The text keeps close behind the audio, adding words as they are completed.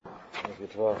The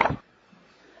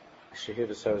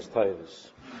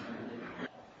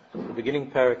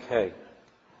beginning Parak Hay,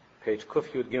 page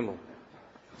Kuf Yud Gimel.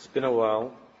 It's been a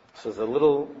while, so there's a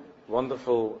little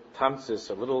wonderful tamsis,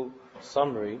 a little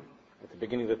summary at the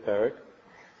beginning of the Parak,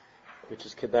 which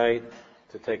is kedai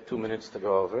to take 2 minutes to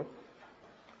go over,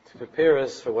 to prepare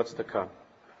us for what's to come.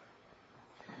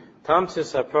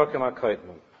 Tamsis ha-prokem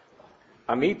ha-koitman.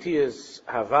 Amitiyas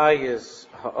havayas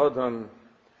ha'odam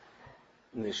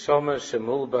nishama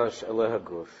shemulbash eleh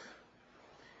haguf.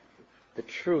 The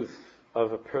truth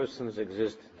of a person's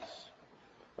existence,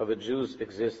 of a Jew's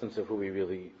existence, of who we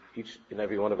really, each and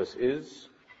every one of us is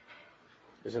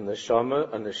in the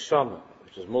neshama,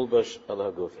 which is mulbash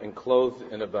eleh haguf, enclosed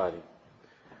in a body.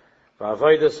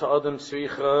 V'avaydas ha'odam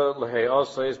tzricha lehei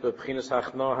asayis b'pchinas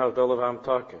hachna havdol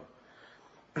v'amtake.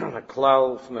 A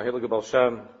klal from the Heilige Baal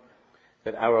Shem,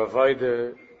 that our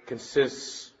avodah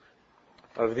consists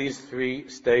of these 3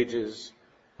 stages: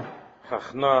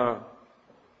 hachna,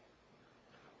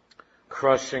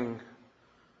 crushing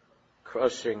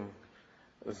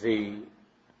the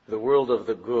world of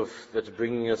the guf that's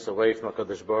bringing us away from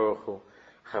HaKadosh Baruch Hu,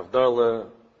 havdalah,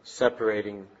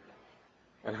 separating,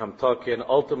 and hamtake, and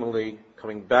ultimately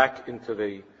coming back into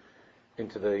the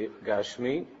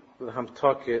gashmi, the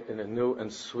hamtake in a new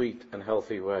and sweet and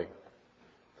healthy way.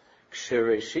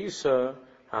 Kshireshisa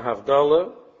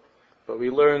ha-havdalah, but we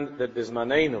learned that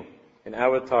bismanenu, in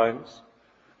our times,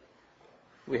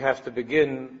 we have to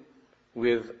begin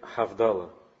with havdalah,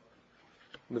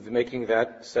 with making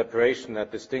that separation,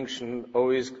 that distinction,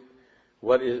 always,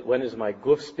 when is my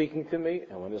guf speaking to me,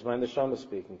 and when is my neshama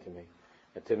speaking to me,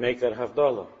 and to make that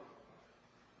havdalah.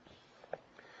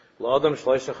 L'adam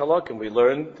shleisha chalakim, we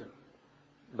learned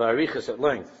by Arichas at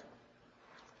length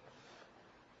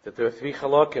that there are 3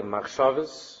 chalakim: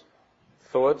 machshavas,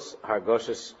 thoughts,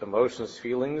 hargoshes, emotions,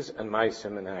 feelings, and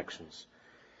maisim, and actions.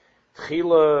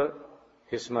 Tchila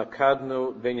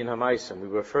hismakadnu binyan hamaisim. We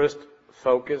were first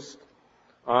focused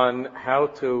on how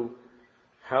to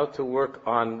work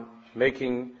on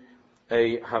making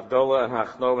a havdalah and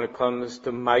hachno when it comes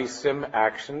to maisim,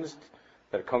 actions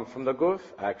that come from the guf,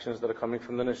 actions that are coming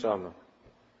from the neshama.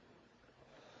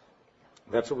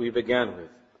 That's what we began with.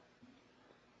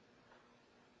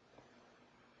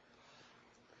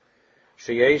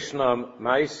 Sheyeshnam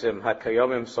maisim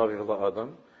hakayomim saviv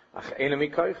la'adam ach eina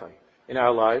mikoychai. In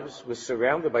our lives, we're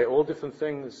surrounded by all different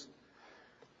things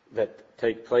that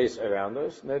take place around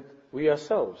us that we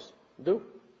ourselves do,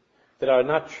 that are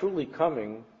not truly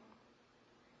coming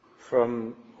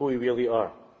from who we really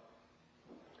are.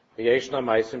 Sheyeshnam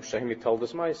maisim shehim told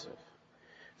us maisim.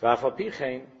 V'afal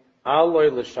pichein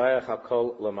aloi l'shayach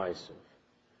hakol l'maisim.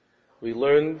 We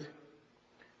learned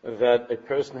that a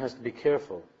person has to be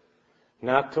careful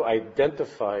not to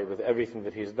identify with everything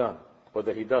that he's done, or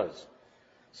that he does.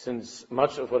 Since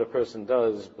much of what a person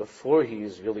does before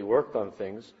he's really worked on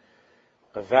things,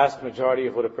 a vast majority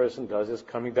of what a person does is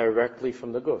coming directly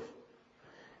from the guf.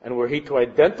 And were he to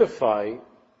identify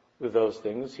with those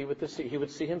things, he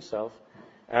would see himself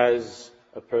as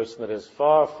a person that is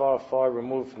far, far, far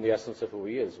removed from the essence of who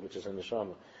he is, which is in the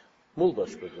neshama.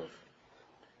 Mulbash b'guf.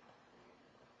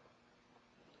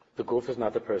 The guf is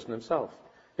not the person himself.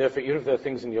 Therefore, even if there are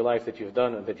things in your life that you've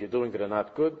done and that you're doing that are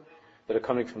not good, that are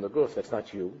coming from the guf, that's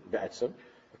not you, ba'atzim.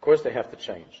 Of course they have to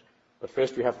change. But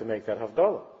first you have to make that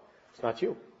havdalah. It's not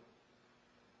you.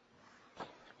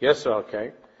 Yes, sir,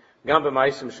 okay. Gam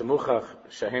b'maisim shemuchach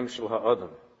shehem shel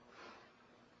ha'adam.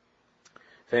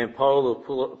 Ve'im paulu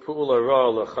pu'ula ra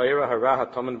l'chayra hara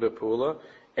ha'taman b'pu'ula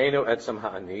eino etzam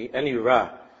ha'ani. Any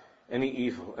ra, any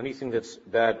evil, anything that's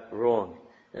bad, wrong,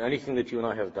 and anything that you and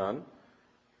I have done,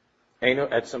 eino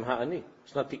etzam ha'ani.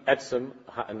 It's not the etzam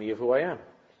ha'ani of who I am.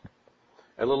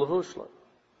 Elo levushla.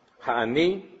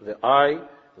 Ha'ani, the I,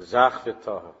 zach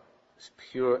v'taha. It's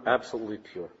pure, absolutely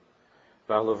pure.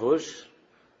 V'alavush,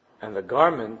 and the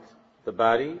garment, the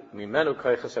body, mimenu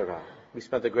kaychas hara. We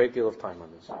spent a great deal of time on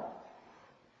this.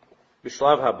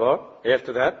 Bishlav haba,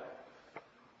 after that,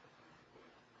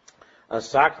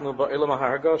 asaknu ba'ilam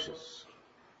ha'hargoshes.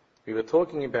 We were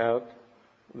talking about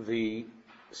the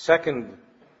second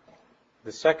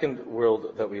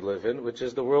world that we live in, which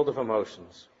is the world of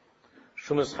emotions.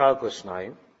 Shumas Chad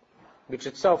l'shnayim, which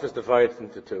itself is divided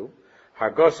into 2.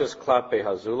 Hargoshes klape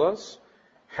hazulas,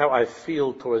 how I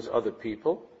feel towards other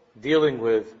people, dealing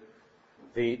with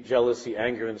the jealousy,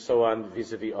 anger, and so on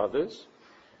vis-a-vis others.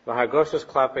 Hargoshes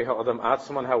klape ha'adam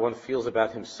atzman, how one feels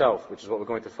about himself, which is what we're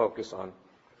going to focus on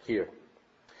here.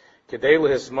 Kedei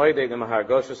lehismoidei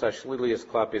l'mahargoshes hashlilias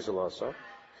klape zulasa.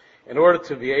 In order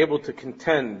to be able to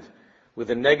contend with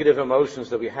the negative emotions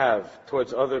that we have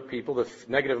towards other people, the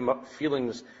negative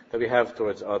feelings that we have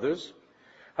towards others.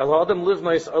 We learned,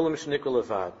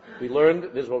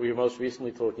 this is what we were most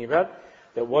recently talking about,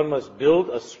 that one must build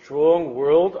a strong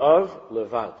world of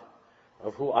levad,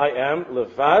 of who I am,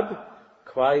 levad,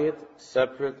 quiet,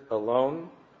 separate, alone,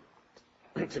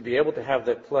 to be able to have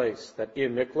that place, that ir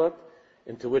miklat,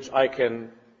 into which I can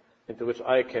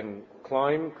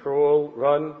climb, crawl,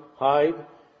 run, hide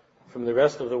from the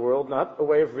rest of the world, not a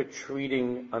way of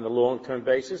retreating on a long-term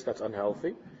basis, that's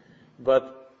unhealthy,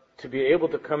 but to be able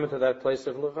to come into that place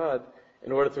of levad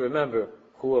in order to remember,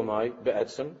 who am I,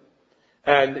 be'etzim,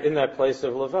 and in that place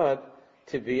of levad,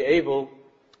 to be able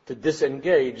to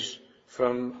disengage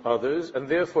from others, and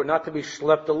therefore not to be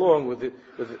schlepped along with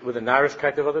the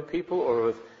narishkeit of other people, or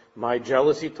with my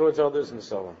jealousy towards others, and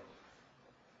so on.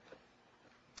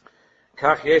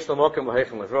 So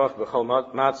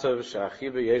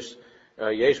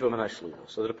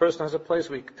that a person has a place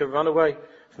to run away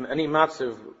from any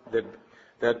matzav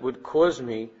that would cause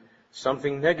me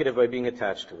something negative by being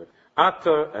attached to it.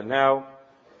 And now,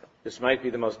 this might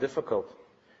be the most difficult.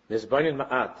 We're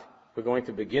going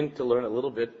to begin to learn a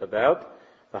little bit about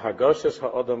the hargoshas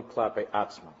ha'odam klape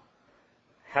atzma,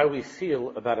 how we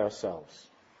feel about ourselves.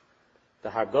 The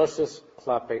hargoshas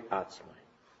klape atzma.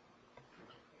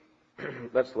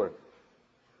 Let's learn.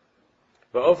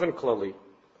 Ba'ofen klali,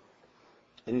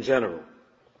 in general,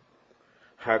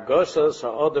 hargoshas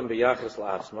ha'odam b'yachas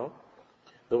la'atzmo,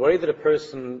 the way that a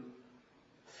person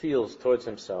feels towards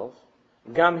himself,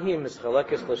 gam hi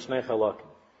mischalekes l'shnei chalakim,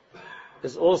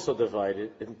 is also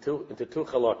divided into two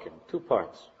chalakim, two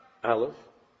parts. Aleph,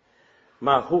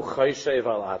 mahu chayshev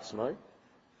al atzmai.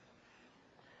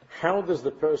 How does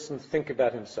the person think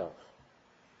about himself?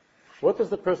 What does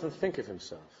the person think of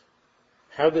himself?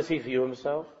 How does he view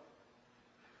himself?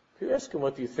 If you ask him,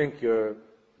 what do you think your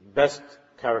best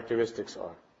characteristics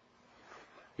are?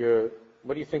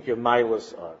 What do you think your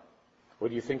milas are? What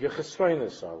do you think your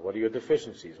chesroinus are? What are your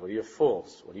deficiencies? What are your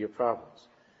faults? What are your problems?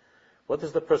 What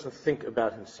does the person think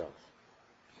about himself?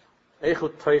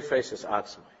 Eichut toifes is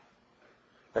atzmai.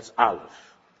 That's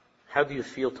Aleph. How do you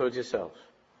feel towards yourself?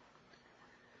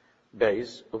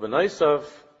 Beis, ubenaisav,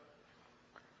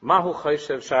 mahu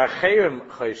chayshev sha'acherim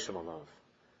chayshem alav.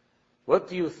 What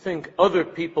do you think other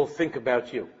people think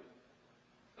about you?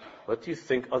 What do you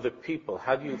think other people,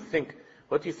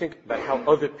 what do you think about how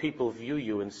other people view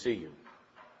you and see you?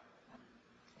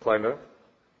 Climber.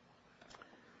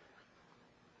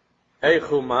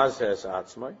 Eichu mazes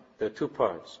atzmai. There are two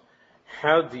parts.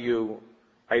 How do you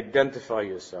identify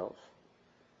yourself?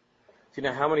 Do you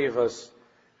know how many of us,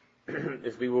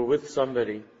 if we were with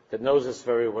somebody that knows us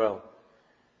very well,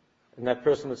 and that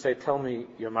person would say, tell me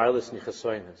your milas and your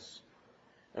chesoinus,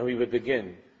 and we would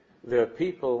begin. There are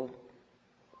people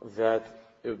that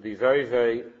it would be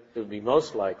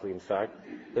most likely, in fact,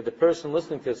 that the person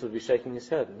listening to this would be shaking his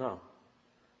head. No,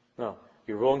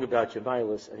 you're wrong about your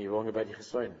milas and you're wrong about your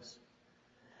chesoinus.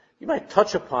 You might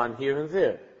touch upon here and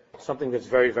there something that's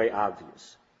very, very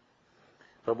obvious.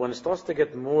 But when it starts to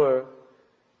get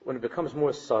when it becomes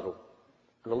more subtle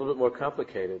and a little bit more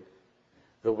complicated,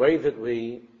 the way that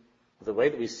we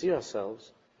see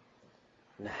ourselves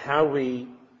and how we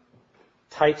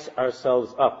tighten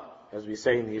ourselves up, as we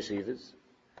say in the yeshivas,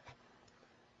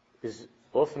 is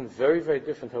often very, very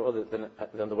different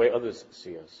than the way others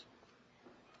see us.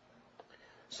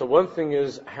 So one thing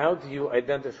is, how do you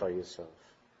identify yourself?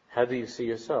 How do you see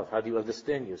yourself? How do you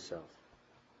understand yourself?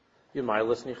 Your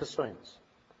milas and your chesroinus.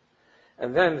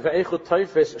 And then, ve'echut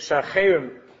toifes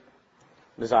sha'acherim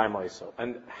mizayim oiso.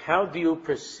 And how do you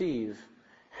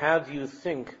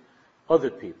think other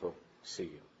people see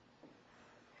you?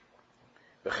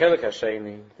 The chelik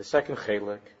hasheni, the second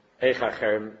chelik, eich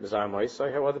acherim mizayim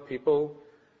oiso, how other people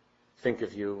think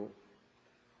of you.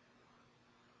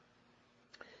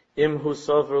 Im hu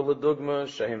sover l'dugma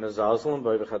shehem mezalzelim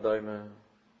b'ay v'chadayme.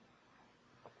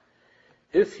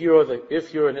 If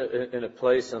you're in a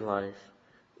place in life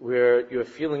where your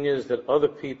feeling is that other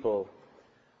people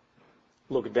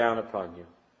look down upon you,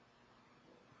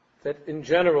 that in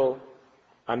general,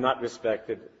 I'm not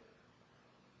respected,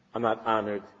 I'm not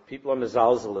honored, people are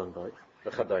mezalzelim by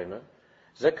v'chadayme,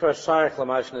 zekar shayach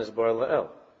l'mashnes bar la'el.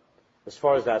 As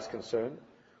far as that's concerned,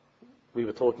 we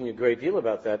were talking a great deal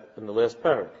about that in the last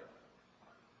parak.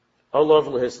 Olav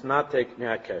l'hisnatek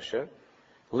mi'akesher,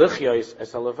 lichyais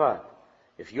es halavad.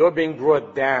 If you're being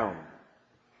brought down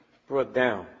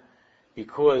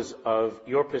because of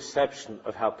your perception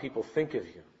of how people think of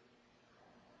you,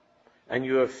 and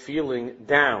you're feeling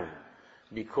down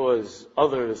because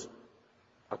others,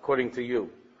 according to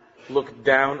you, look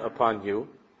down upon you,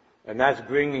 and that's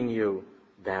bringing you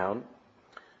down.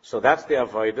 So that's the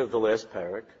avodah of the last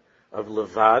parak, of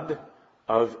levad,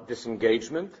 of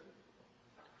disengagement,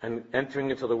 and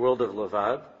entering into the world of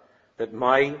levad, that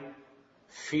my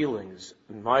feelings,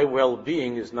 my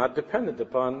well-being is not dependent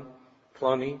upon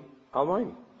plani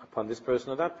almayni, upon this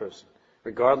person or that person,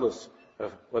 regardless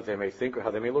of what they may think or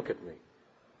how they may look at me.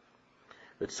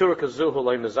 The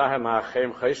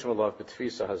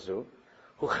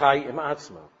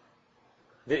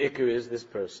ikar is this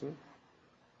person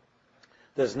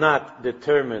does not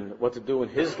determine what to do in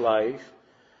his life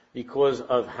because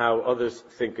of how others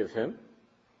think of him.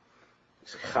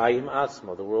 It's chayim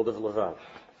atzma, the world of levad.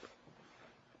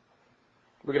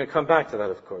 We're going to come back to that,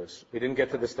 of course. We didn't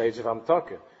get to the stage of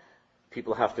Amtaka.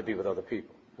 People have to be with other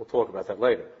people. We'll talk about that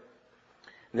later.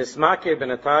 What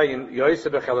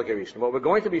we're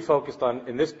going to be focused on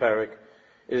in this parak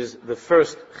is the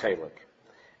first chelik.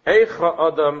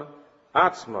 Eicha adam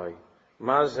atzmai,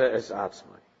 maze es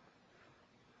atzmai.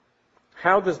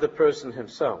 How does the person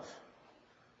himself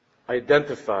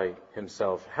identify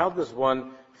himself? How does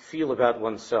one feel about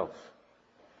oneself?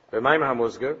 B'mayim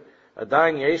hamuzgar,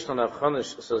 adayin yeshlan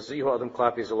avchanish sazihu adam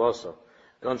klapi zeloso.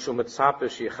 Don shu mitzape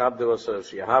sheyachabdu oso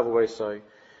sheyahavu esoi.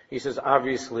 He says,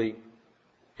 obviously,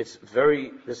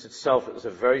 this itself is a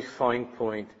very fine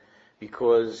point,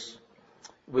 because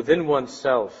within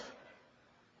oneself,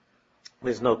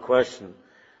 there's no question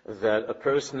that a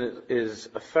person is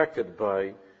affected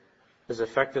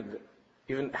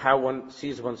even how one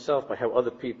sees oneself by how other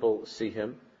people see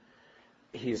him.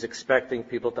 He's expecting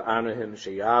people to honor him,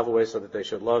 sheyavu, so that they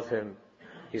should love him.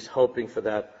 He's hoping for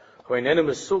that. Next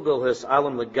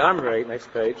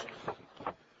page.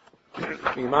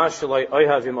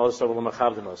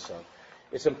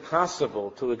 It's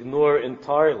impossible to ignore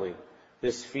entirely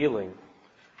this feeling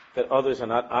that others are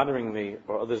not honoring me,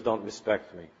 or others don't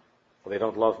respect me, or they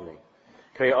don't love me.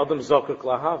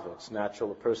 It's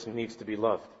natural, a person needs to be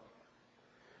loved.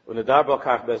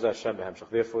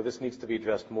 Therefore, this needs to be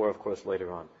addressed more, of course,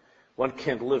 later on. One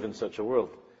can't live in such a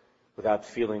world without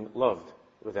feeling loved,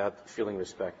 without feeling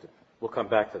respected. We'll come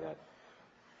back to that.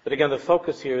 But again, the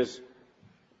focus here is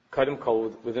Kadam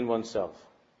Kol, within oneself.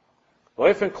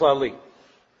 Klali.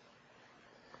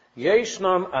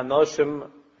 Yeshnam anoshim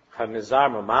hamizar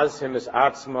mamazhim es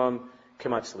atzmam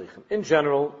kematzlichim. In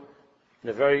general, in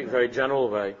a very, very general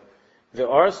way, there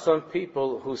are some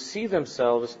people who see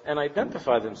themselves and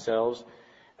identify themselves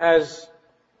as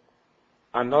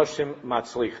anoshim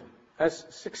matzlichim, as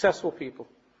successful people.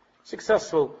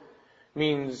 Successful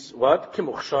means what?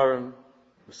 Kimuchsharim,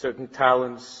 certain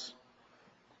talents.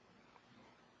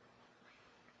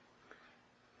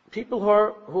 People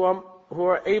who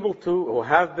are able to, who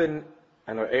have been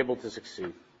and are able to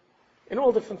succeed in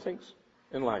all different things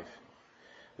in life.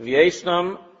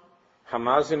 V'yeshnam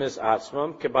hamazim es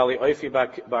atzmam kebali oifi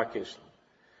bakishlam.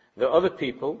 There are other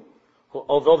people who,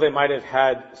 although they might have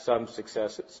had some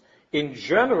successes, in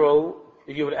general,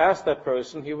 if you would ask that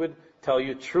person, he would tell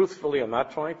you truthfully, I'm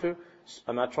not trying to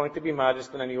be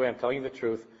modest in any way, I'm telling you the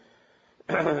truth.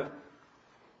 It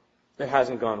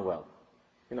hasn't gone well.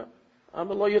 I'm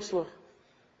a lo yitzlach.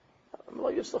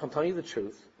 I'm telling you the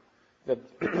truth. That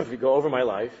if you go over my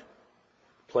life,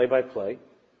 play by play,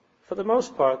 for the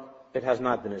most part, it has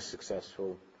not been a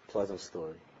successful, pleasant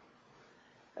story.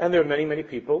 And there are many, many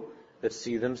people that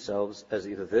see themselves as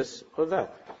either this or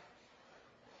that.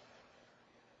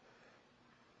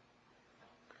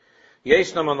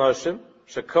 Yeshnam anoshim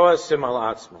shekoasim al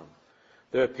atzmam.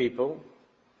 There are people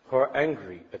who are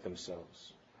angry at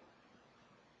themselves.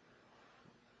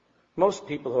 Most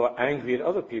people who are angry at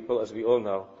other people, as we all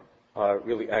know, are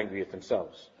really angry at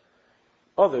themselves.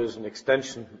 Others, an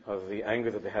extension of the anger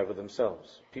that they have with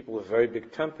themselves. People with very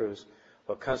big tempers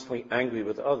who are constantly angry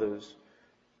with others,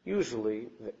 usually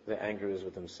the anger is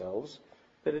with themselves,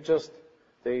 but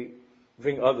they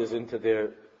bring others into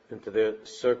their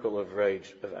circle of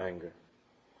rage, of anger.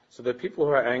 So there are people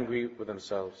who are angry with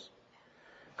themselves.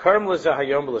 There's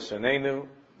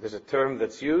a term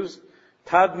that's used,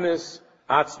 Tadmis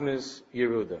Atzmis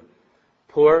Yeruda,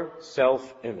 poor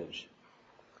self-image.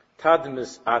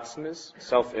 Tadmis Atzmis,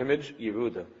 self-image,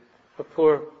 Yeruda, a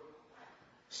poor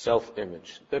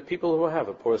self-image. There are people who have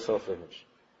a poor self-image.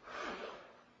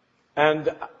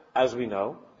 And as we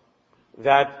know,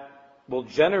 that will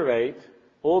generate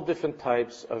all different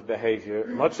types of behavior,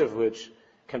 much of which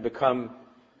can become,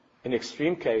 in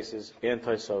extreme cases,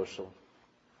 antisocial,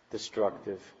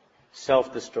 destructive,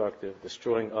 self-destructive,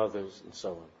 destroying others, and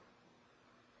so on.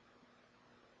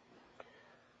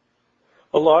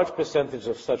 A large percentage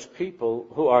of such people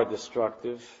who are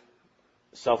destructive,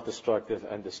 self-destructive,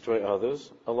 and destroy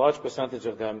others, a large percentage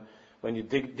of them When you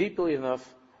dig deeply enough,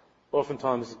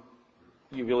 oftentimes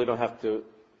you really don't have to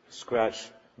scratch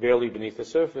barely beneath the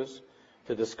surface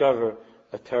to discover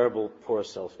a terrible, poor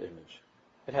self-image.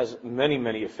 It has many,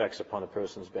 many effects upon a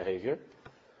person's behavior,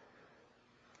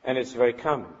 and it's very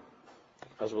common,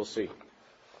 as we'll see.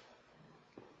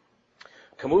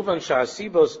 Kamuvan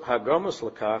sha'asibos hagomos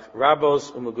lekach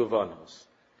rabos umuguvanos.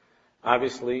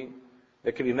 Obviously,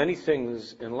 there can be many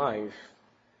things in life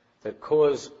that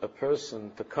cause a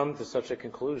person to come to such a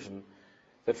conclusion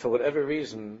that for whatever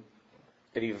reason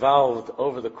it evolved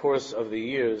over the course of the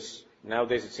years.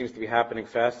 Nowadays it seems to be happening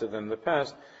faster than in the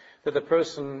past, that the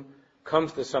person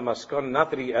comes to some maskon,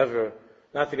 not that he ever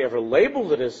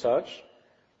labeled it as such,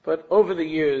 but over the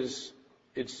years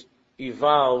it's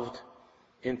evolved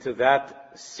into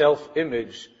that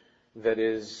self-image that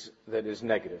is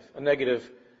negative, a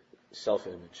negative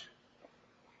self-image,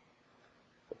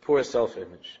 a poor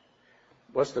self-image.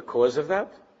 What's the cause of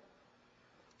that?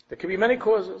 There can be many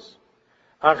causes.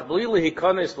 Without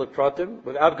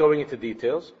going into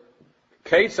details,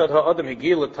 how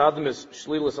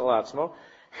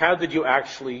did you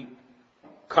actually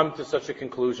come to such a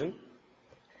conclusion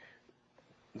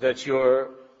that you're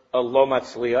a lo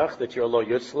matzliach, that you're a lo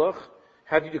yutzlach?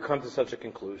 How did you come to such a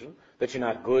conclusion that you're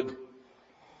not good,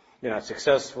 you're not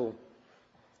successful?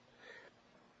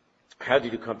 How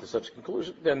did you come to such a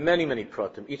conclusion? There are many, many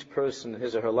pratim. Each person,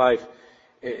 his or her life,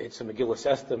 it's a Megillas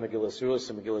Esther, Megillas Rus,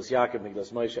 a Megillas Yaakov,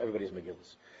 Megillas Moshe, everybody's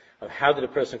Megillas. How did a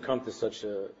person come to such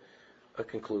a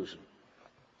conclusion?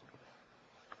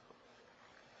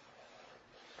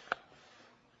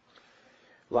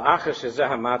 We're not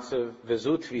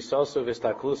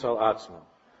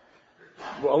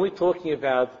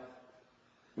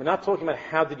talking about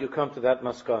how did you come to that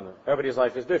maskana. Everybody's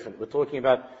life is different. We're talking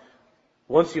about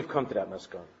once you've come to that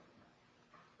maskana.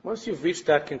 Once you've reached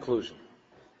that conclusion.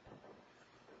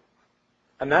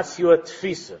 And that's your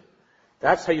tfisa.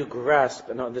 That's how you grasp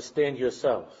and understand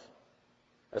yourself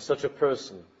as such a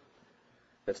person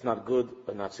that's not good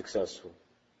or not successful.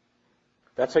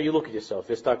 That's how you look at yourself.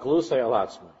 Istaklusay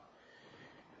alatzma.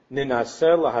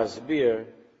 Ninaseh lahasbir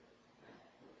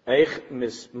eich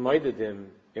mismaidedim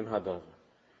im hadav.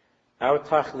 Our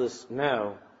tachlis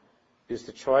now is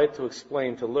to try to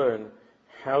explain, to learn,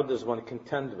 how does one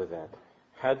contend with that?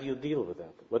 How do you deal with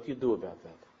that? What do you do about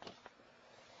that?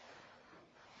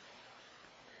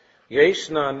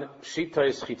 Yeshnan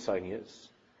shitais chitzanias.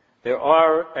 There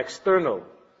are external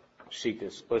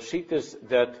shitas, or shitas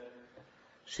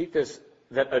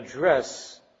that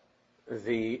address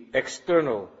the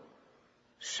external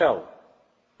shell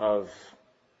of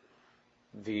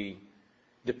the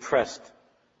depressed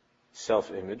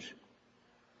self-image.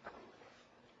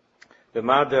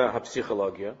 B'mada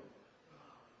hapsychologia,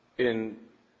 in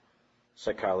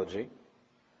psychology.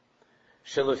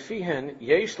 Shelefihen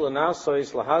yesh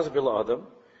l'nasois lahasbil adam.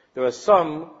 There are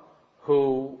some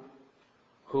who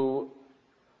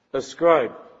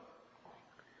ascribe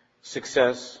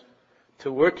success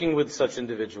to working with such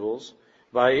individuals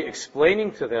by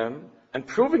explaining to them and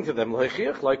proving to them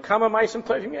like kama ma'asim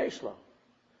tovim yesh lo.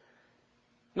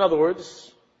 In other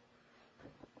words,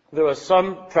 there are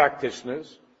some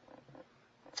practitioners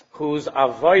whose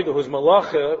avodah, whose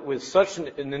malacha with such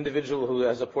an individual who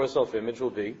has a poor self-image will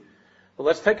be, well,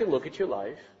 let's take a look at your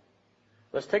life.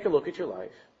 Let's take a look at your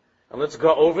life. And let's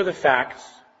go over the facts.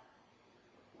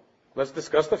 Let's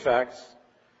discuss the facts.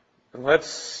 And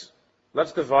let's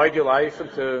divide your life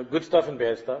into good stuff and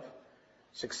bad stuff,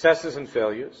 successes and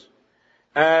failures.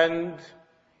 And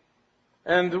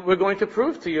we're going to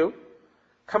prove to you,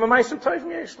 you're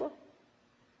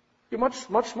much,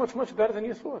 much, much, much better than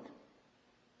you thought.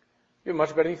 You're much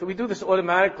better than you thought. We do this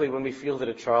automatically when we feel that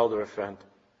a child or a friend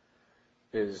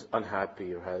is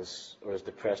unhappy or is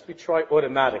depressed. We try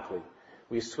automatically.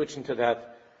 We switch into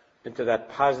that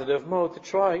positive mode to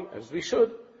try, as we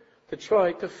should, to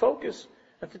try to focus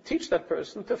and to teach that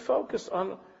person to focus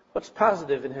on what's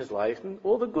positive in his life and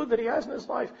all the good that he has in his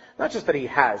life. Not just that he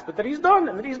has, but that he's done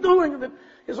and that he's doing and that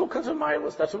there's all kinds of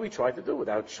milas. That's what we try to do with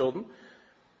our children,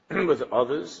 with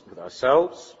others, with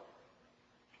ourselves.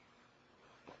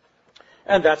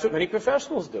 And that's what many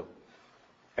professionals do.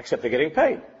 Except they're getting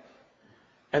paid.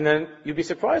 And then you'd be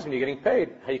surprised when you're getting paid,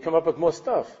 how you come up with more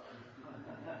stuff.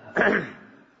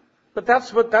 But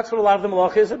that's what a lot of the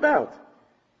malacha is about.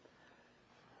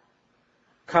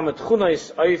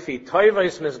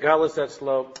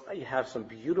 You have some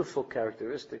beautiful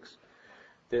characteristics.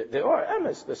 There are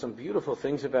emes. There's some beautiful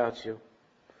things about you,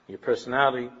 your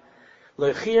personality.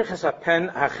 To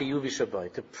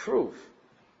prove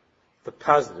the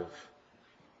positive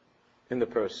in the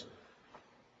person.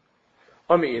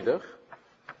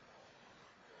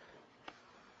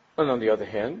 And on the other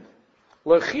hand,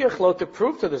 to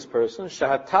prove to this person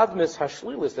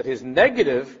that his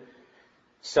negative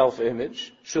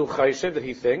self-image, that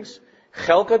he thinks,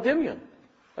 chelka dimyan.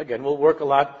 Again, we'll work a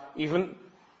lot, even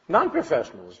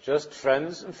non-professionals, just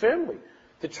friends and family,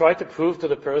 to try to prove to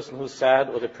the person who's sad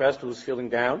or depressed, who's feeling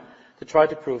down, to try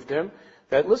to prove to him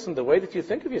that, listen, the way that you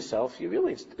think of yourself,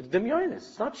 it's dimyanis.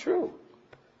 It's not true.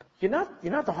 You're not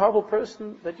the horrible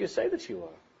person that you say that you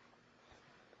are.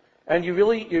 And you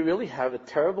really have a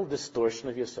terrible distortion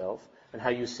of yourself and how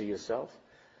you see yourself.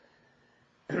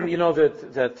 You know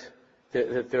that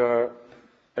there are,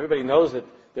 everybody knows that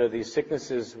there are these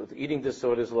sicknesses with eating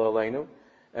disorders, lo aleinu,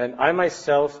 and I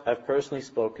myself have personally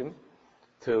spoken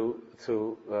to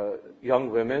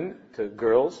young women, to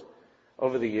girls,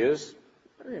 over the years,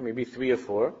 maybe 3 or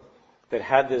 4, that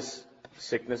had this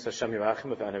sickness, Hashem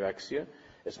Yerachim, of anorexia.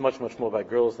 It's much more by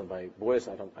girls than by boys.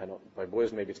 I don't. By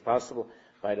boys, maybe it's possible,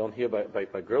 but I don't hear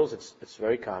by girls. It's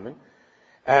very common,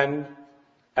 and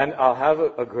I'll have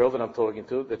a girl that I'm talking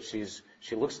to that she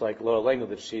looks like lo aleinu,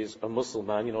 that she's a Muslim.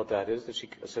 You know what that is? That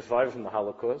she survived from the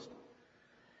Holocaust,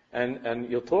 and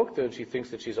you'll talk to her and she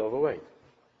thinks that she's overweight.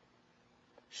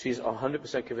 She's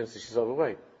 100% convinced that she's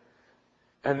overweight,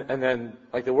 and then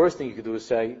like the worst thing you could do is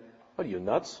say, "What are you,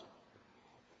 nuts?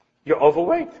 You're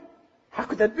overweight. How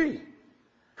could that be?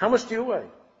 How much do you weigh?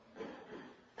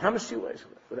 How much do you weigh?"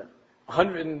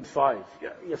 105.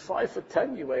 Yeah, you're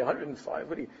 5'10". You weigh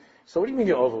 105. So what do you mean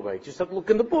you're overweight? You just have to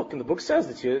look in the book, and the book says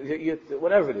that you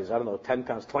whatever it is, I don't know, 10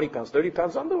 pounds, 20 pounds, 30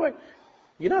 pounds underweight.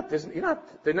 You're not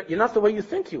the way you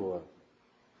think you are.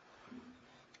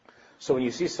 So when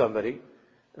you see somebody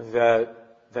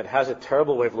that has a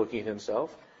terrible way of looking at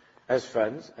himself, as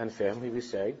friends and family, we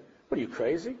say, "What are you,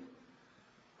 crazy?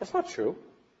 That's not true.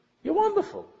 You're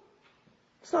wonderful.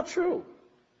 It's not true.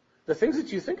 The things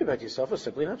that you think about yourself are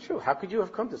simply not true. How could you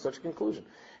have come to such a conclusion?"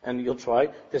 And you'll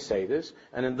try to say this,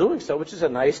 and in doing so, which is a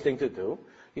nice thing to do,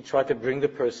 you try to bring the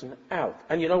person out.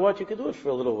 And you know what? You can do it for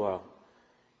a little while.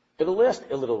 It'll last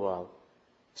a little while.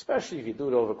 Especially if you do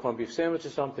it over a corned beef sandwich or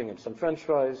something and some french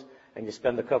fries, and you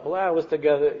spend a couple hours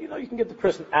together, you can get the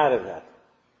person out of that.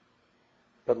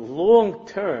 But long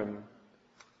term,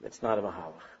 it's not a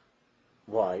mahalach.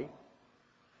 Why?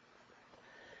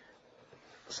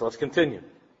 So let's continue.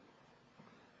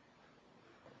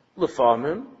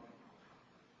 L'famim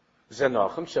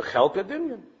zenachim shechelka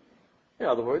dimyan. In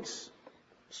other words,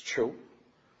 it's true.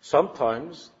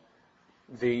 Sometimes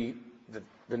the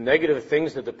negative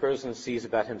things that the person sees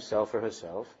about himself or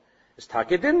herself is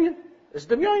takedimyan, is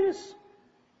dimyanis.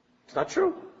 It's not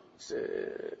true. It's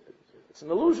an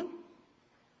illusion.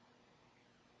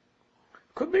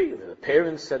 Could be the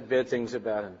parents said bad things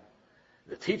about him.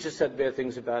 The teacher said bad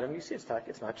things about him. You see,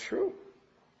 it's not true.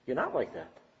 You're not like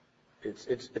that. It's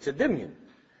a dimyan.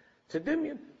 It's a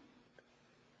dimyan.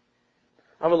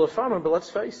 Aval farmer, but let's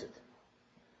face it.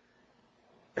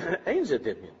 Ain't a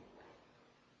dimyan.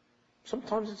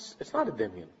 Sometimes it's not a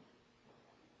dimyan.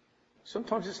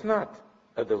 Sometimes it's not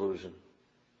a delusion.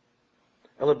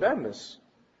 Elabemis,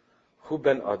 hu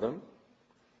ben Adam.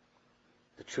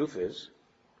 The truth is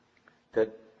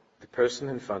that the person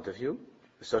in front of you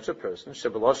is such a person,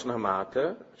 shebeloshon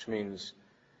hamata, which means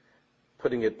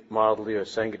putting it mildly or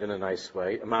saying it in a nice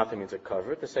way. Amata means a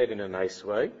cover, to say it in a nice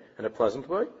way, in a pleasant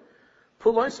way.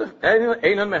 Let's say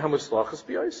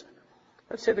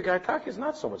the guy taki is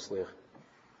not so much sliach.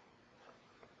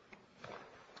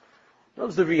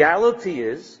 The reality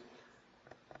is,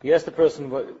 you ask the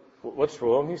person what's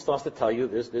wrong, he starts to tell you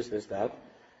this, that.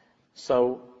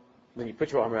 So then you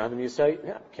put your arm around him and you say,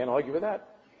 "Yeah, can't argue with that.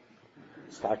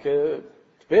 It's bad.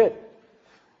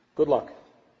 Good luck."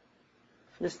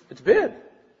 It's bad.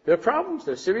 There are problems.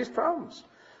 There are serious problems.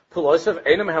 We're saying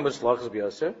in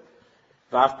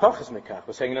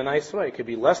a nice way. It could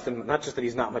be less than, not just that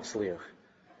he's not much-liach.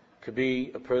 It could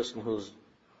be a person who has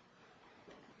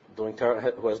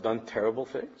done terrible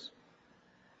things.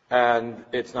 And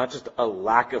it's not just a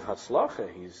lack of hatzlacha.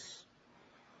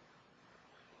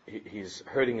 He's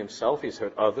hurting himself. He's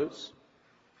hurt others.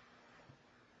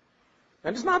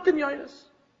 And it's not dimyanis.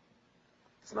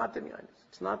 It's not dimyanis.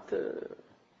 It's not.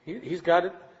 He's got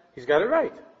it. He's got it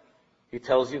right. He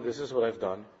tells you, "This is what I've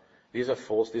done. These are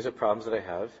faults. These are problems that I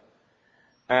have."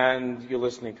 And you're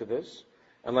listening to this.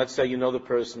 And let's say you know the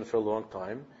person for a long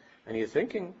time, and you're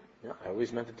thinking, "Yeah, I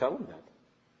always meant to tell him that."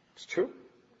 It's true.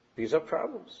 These are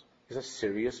problems. These are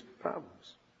serious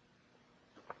problems.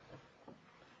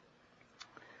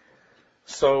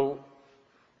 So,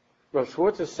 Rav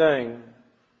Schwartz is saying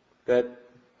that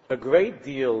a great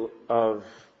deal of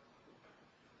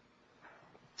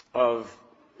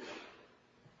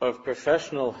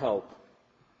professional help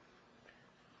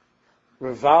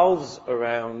revolves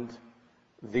around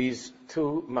these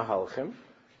two mahalchim,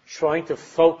 trying to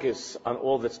focus on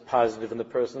all that's positive in the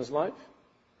person's life,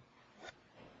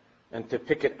 and to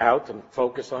pick it out and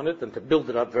focus on it, and to build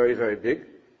it up very, very big,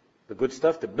 the good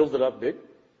stuff, to build it up big,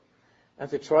 and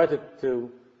to try to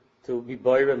be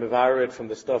boyer and mevarer it from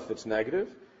the stuff that's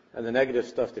negative, and the negative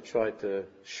stuff to try to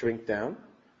shrink down,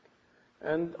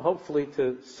 and hopefully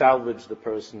to salvage the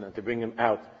person and to bring him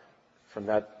out from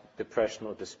that depression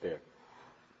or despair.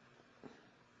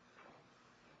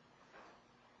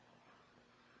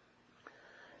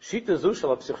 Shita zu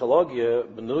shel psychologia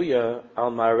benuya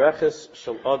al ma'areches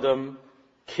shel adam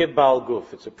kibal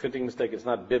guf. It's a printing mistake. It's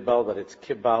not bibal, but it's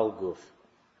kibal guf.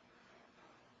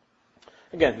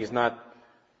 Again, he's not.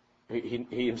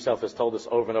 He himself has told us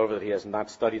over and over that he has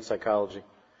not studied psychology,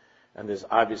 and there's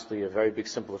obviously a very big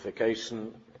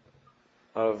simplification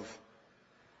of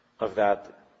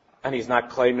that. And he's not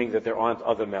claiming that there aren't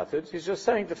other methods. He's just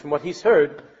saying that from what he's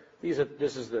heard,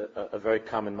 this is a very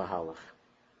common mahalach.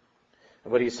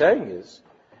 And what he's saying is,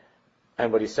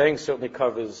 and what he's saying certainly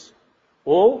covers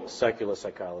all secular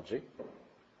psychology,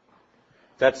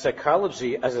 that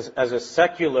psychology as a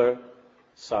secular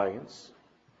science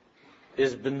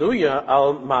is benuya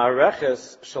al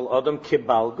ma'areches shel adam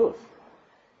kibal guf,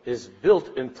 is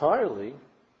built entirely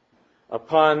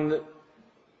upon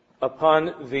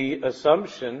the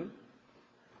assumption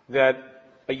that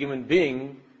a human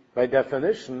being, by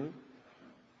definition,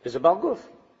 is a bal guf,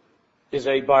 is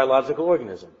a biological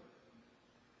organism,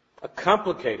 a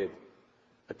complicated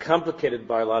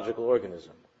biological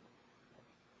organism.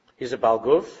 He's a bal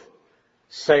guf,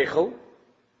 seichel,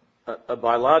 a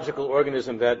biological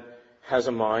organism that has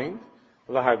a mind,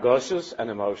 v'hargoshes, and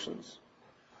emotions.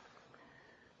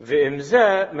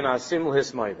 V'imzeh menasim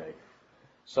l'hismaydei.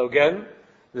 So again,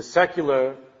 the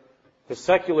secular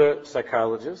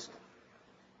psychologist,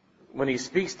 when he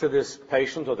speaks to this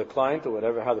patient or the client or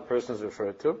whatever, how the person is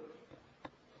referred to,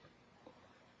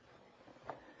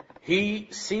 he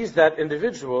sees that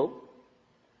individual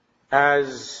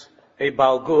as a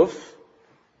bal guf,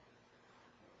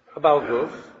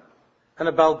 and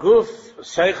a bal guf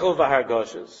seichel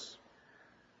v'hargoshes.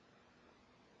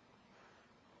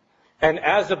 And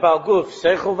as a bal guf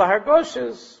seichel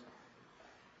v'hargoshes,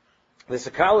 the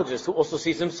psychologist who also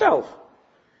sees himself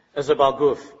as a bal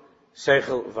guf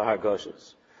seichel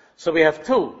v'hargoshes. So we have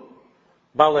two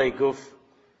balei guf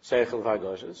seichel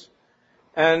v'hargoshes,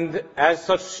 and as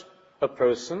such a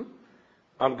person,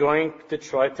 I'm going to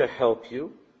try to help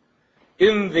you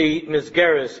in the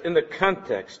misgeres, in the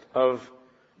context of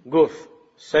guf,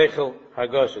 seichel,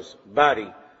 hargoshes,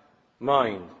 body,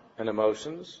 mind, and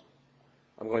emotions.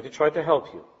 I'm going to try to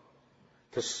help you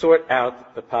to sort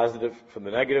out the positive from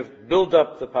the negative, build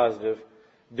up the positive,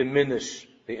 diminish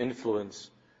the influence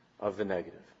of the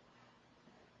negative.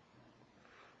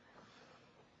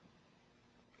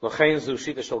 L'chein zu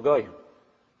shita shel goyim.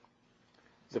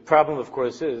 The problem, of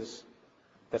course, is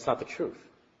that's not the truth.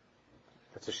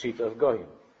 That's a shita of goyim.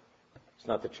 It's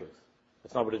not the truth.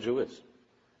 That's not what a Jew is.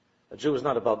 A Jew is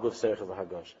not about guf seichel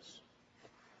v'hargoshes.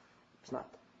 It's not.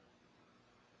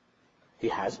 He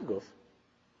has a guf.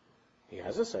 He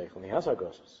has a seichel, and he has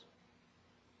hargoshes.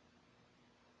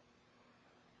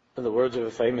 In the words of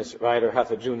a famous writer, hath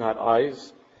a Jew not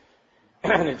eyes?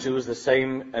 And a Jew is the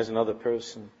same as another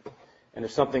person. And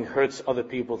if something hurts other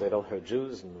people, they don't hurt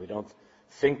Jews, and we don't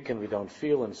think and we don't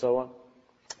feel, and so on.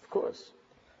 Of course.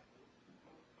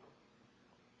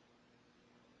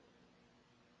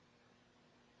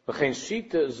 This is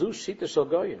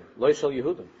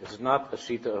not a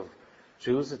shita of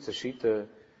Jews, it's a shita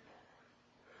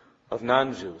of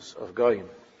non-Jews, of goyim.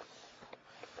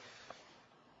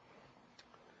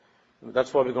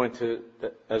 That's why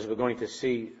as we're going to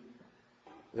see,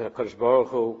 that HaKadosh Baruch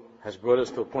Hu has brought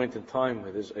us to a point in time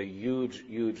where there's a huge,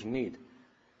 huge need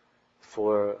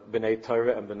for B'nai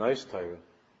Torah and B'nais Torah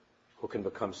who can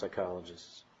become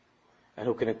psychologists and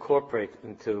who can incorporate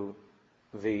into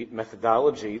the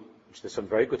methodology, which there's some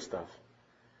very good stuff,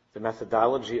 the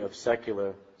methodology of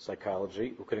secular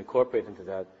psychology, who can incorporate into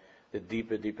that the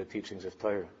deeper, deeper teachings of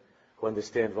Torah, who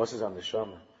understand what is on the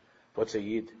Neshama, what's a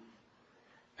Yid,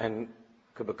 and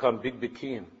could become big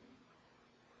Bikiyim,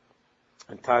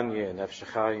 and Tanya, and Nefesh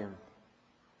Chaim,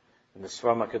 and the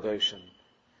Svarim HaKadoshim,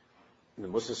 and the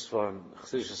Musa Svarim, the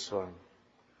Chassidus Svarim.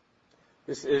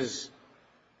 This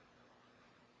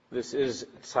is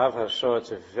Tzav HaShor.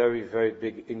 It's a very, very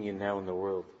big inyan now in the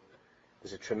world.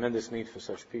 There's a tremendous need for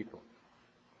such people.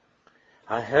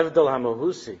 HaHevdal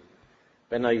HaMahusi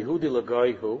Ben HaYehudi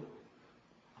LaGoyhu,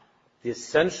 the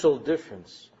essential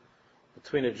difference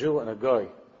between a Jew and a Goy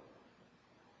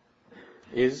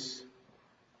is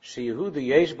Sheyehuda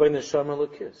yesh by neshama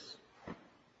l'kis.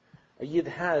 A Yid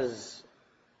has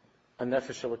a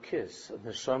nefesh l'kis, a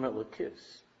neshama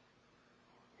l'kis.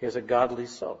 He has a godly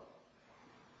soul.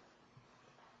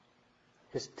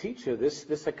 His teacher, this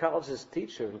psychologist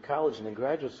teacher in college and in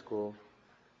graduate school,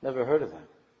 never heard of that.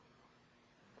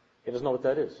 He doesn't know what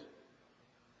that is.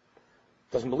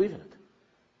 Doesn't believe in it.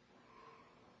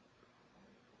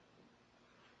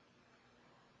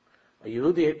 A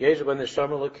Yehudi yesh ba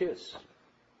neshama l'kis.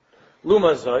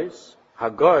 Luma zois,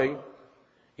 hagoy,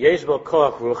 yesh ba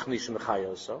koach ruchni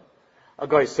shmechayoso. A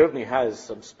guy certainly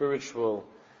has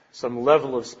some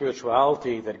level of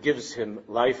spirituality that gives him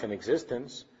life and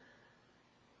existence.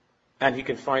 And he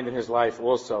can find in his life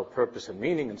also purpose and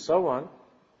meaning and so on.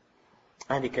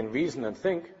 And he can reason and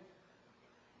think.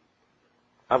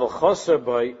 Aval choser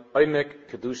by oimek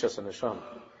kedushas haneshama.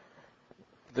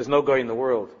 There's no guy in the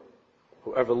world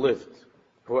who ever lived,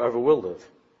 who ever will live,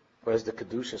 who has the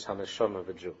kedushas haneshama of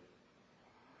a Jew,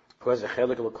 who has a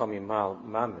chelik l'kam yimal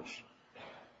mamish,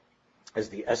 as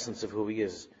the essence of who he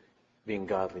is, being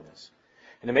godliness.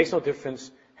 And it makes no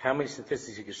difference how many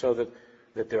statistics you can show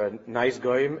that there are nice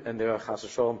goyim and there are chas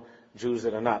v'sholom Jews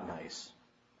that are not nice.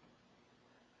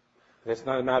 That's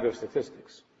not a matter of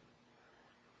statistics.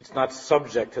 It's not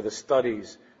subject to the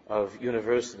studies of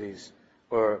universities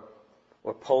or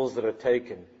polls that are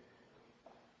taken.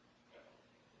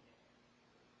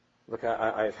 Look,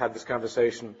 I've had this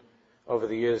conversation over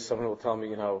the years. Someone will tell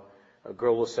me, a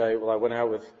girl will say, well, I went out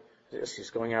with, she's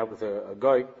going out with a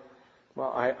guy.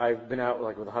 Well, I've been out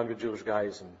with 100 Jewish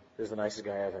guys, and this is the nicest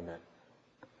guy I ever met.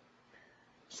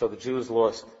 So the Jews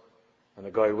lost, and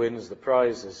the guy wins. The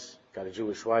prize is got a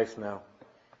Jewish wife now.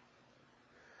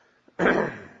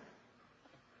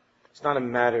 It's not a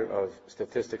matter of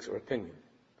statistics or opinion.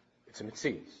 It's a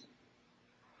mitzias.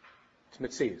 It's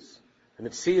mitzias. The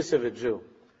mitzias of a Jew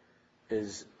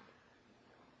is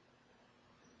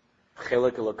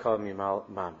chelik elokam yimal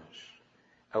mamish.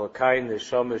 Elokai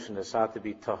neshamish nesat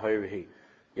be tahirhi.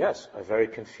 Yes, a very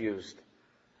confused,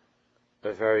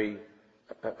 a very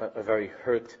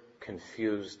hurt,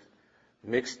 confused,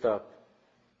 mixed up,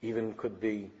 even could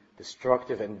be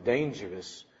destructive and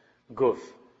dangerous guf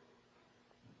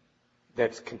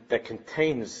that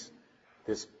contains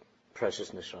this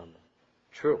precious neshama.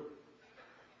 True.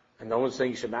 And no one's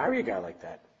saying you should marry a guy like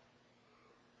that.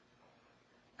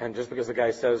 And just because the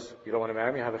guy says, you don't want to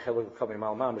marry me, I have a chelik l'kam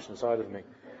yimal mamish inside of me.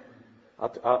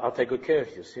 I'll take good care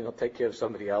of you. So, take care of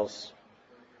somebody else.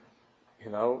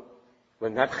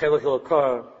 When that chelik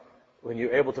l'kam, when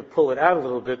you're able to pull it out a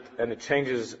little bit and it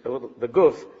changes the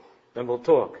guf, then we'll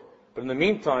talk. But in the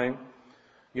meantime,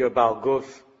 you're about guf,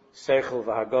 seichel,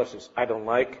 v'hagoshes. I don't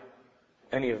like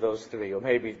any of those three, or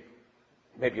maybe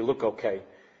you look okay.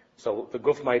 So the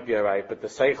guf might be alright, but the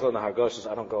seichel and the hagoshes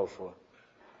I don't go for.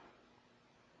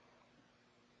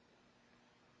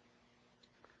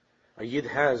 A Yid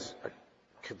has a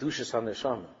kedushas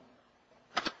haneshama.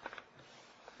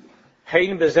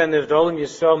 Hein bezen nevdolim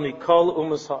Yisrael mikol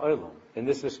umas ha'olam. In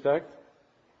this respect,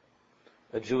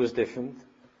 a Jew is different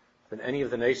than any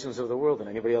of the nations of the world, than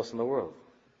anybody else in the world.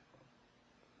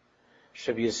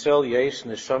 Sheb Yisrael yesh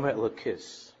neshama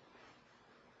elokis.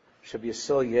 Sheb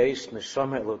Yisrael yesh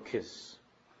neshama elokis.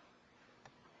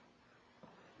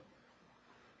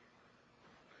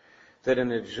 That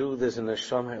in a Jew there's a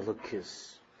neshama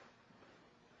elokis.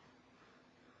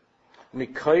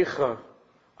 Mikoicha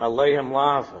aleihem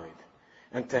la'avoid.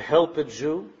 And to help a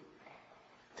Jew,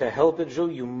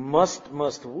 you must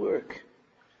work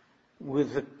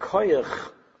with the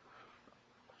koyach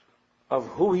of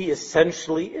who he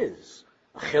essentially is.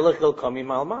 Chelik l'kam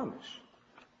yimal mamish.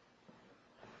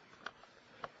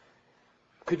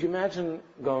 Could you imagine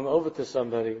going over to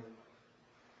somebody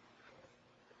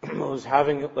who's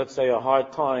having, let's say, a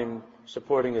hard time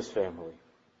supporting his family,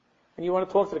 and you want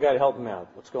to talk to the guy to help him out?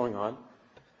 What's going on?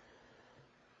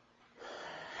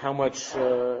 How much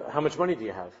money do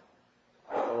you have?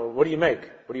 What do you make?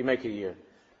 What do you make a year?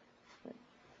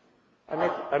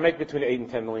 I make between $8 and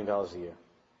 $10 million a year.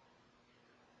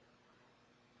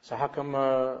 So how come?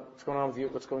 What's going on with you?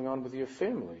 What's going on with your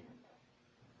family?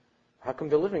 How come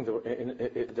they're living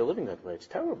that way? It's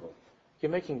terrible.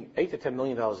 You're making $8 to $10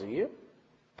 million a year.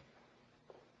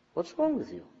 What's wrong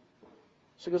with you?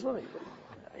 So he goes, well,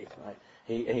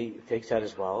 he takes out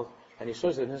his wallet and he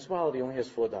shows that in his wallet he only has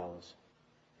 $4.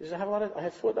 He says, I have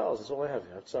 $4. That's all I have.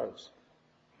 I have tzaros.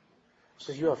 He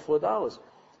says, you have $4.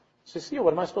 He says, yeah,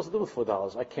 what am I supposed to do with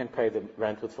 $4? I can't pay the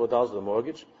rent with $4 or the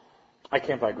mortgage. I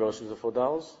can't buy groceries with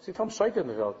 $4. So tell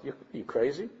him, you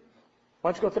crazy?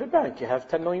 Why don't you go to the bank? You have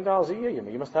 $10 million a year.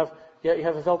 You must have Yeah, you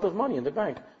have a wealth of money in the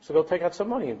bank. So go take out some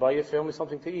money and buy your family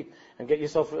something to eat and get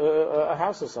yourself a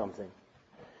house or something.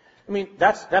 I mean,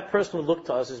 that person would look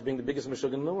to us as being the biggest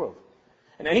meshugin in the world.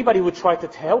 And anybody would try to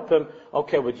help him,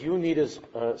 okay, what you need is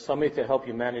somebody to help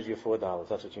you manage your $4.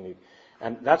 That's what you need.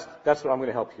 And that's what I'm going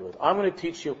to help you with. I'm going to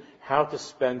teach you how to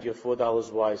spend your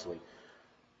 $4 wisely.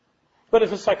 But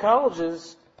if a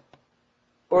psychologist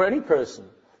or any person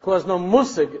who has no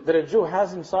musig that a Jew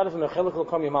has inside of him a chelik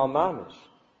l'kom yamal mamish,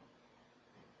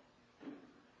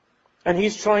 and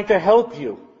he's trying to help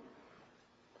you,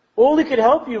 all he could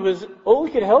help you with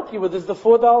is the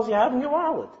 $4 you have in your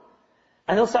wallet.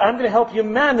 And he'll say, I'm going to help you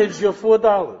manage your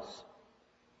 $4.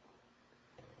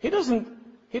 He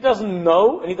doesn't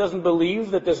know and he doesn't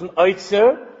believe that there's an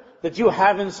oitzer that you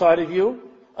have inside of you,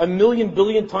 1,000,000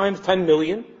 billion times 10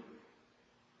 million.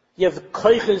 You have the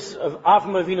koiches of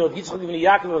Avraham Avinu, of Yitzchak Avinu,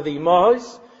 Yaakov, of the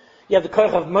Imahos. You have the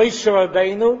koich of Moshe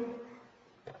Rabbeinu.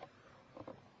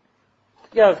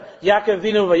 You have Yaakov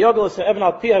Avinu, Vayogelos, and Evan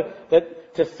Alpiyah,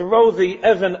 that to throw the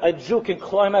Evan, a Jew can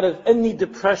climb out of any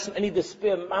depression, any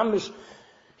despair, mamish.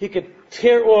 He could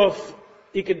tear off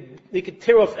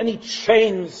any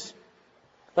chains.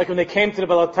 Like when they came to the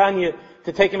Balatanya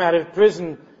to take him out of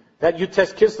prison, that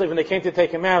Yutes Kislev, when they came to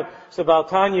take him out, so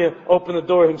Balatanya opened the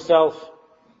door himself.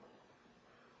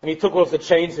 And he took off the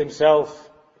chains himself.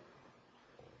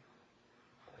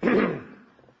 But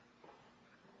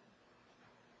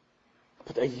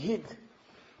a Yid,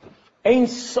 Ein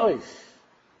Soif,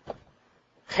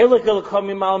 Chelik L'kom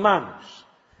Yimal Mamish.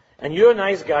 And you're a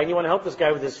nice guy and you want to help this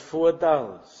guy with his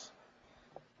 $4.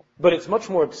 But it's much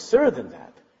more absurd than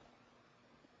that.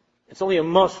 It's only a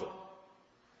muscle.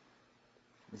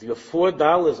 With your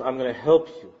 $4, I'm going to help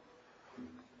you.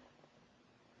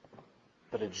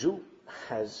 But a Jew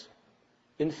has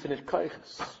infinite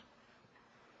koiches.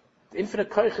 The infinite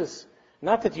koiches,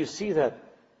 not that you see that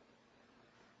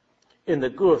in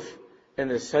the guf, in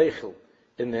the seichel,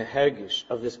 in the hergish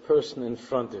of this person in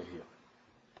front of you.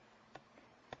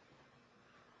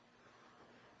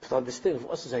 To understand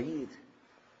what is a Yid.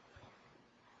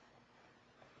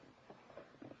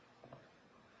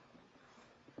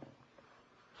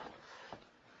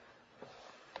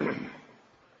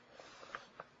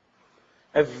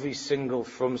 Every single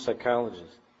from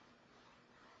psychologist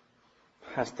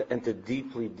has to enter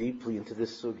deeply, deeply into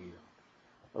this sugya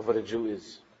of what a Jew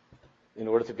is in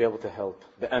order to be able to help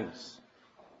the emes.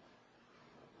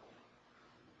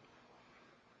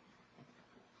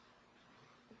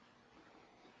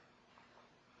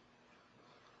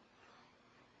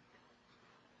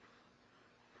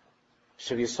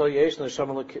 Shavisoy yesh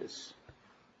neshama l'kis.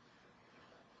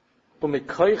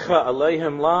 Umikoicha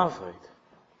aleihem la'avod.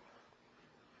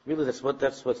 Really,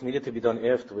 that's what's needed to be done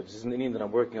afterwards. This is an Indian that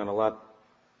I'm working on a lot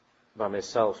by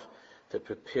myself, to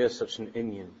prepare such an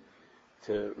Indian,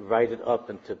 to write it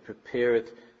up and to prepare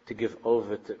it, to give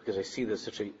over to, because I see there's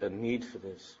such a need for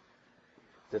this.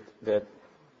 That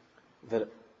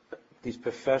these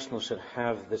professionals should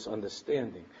have this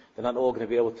understanding. They're not all going to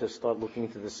be able to start looking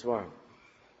into the Svarim.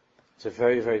 It's a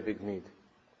very, very big need.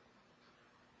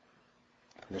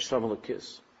 Neshama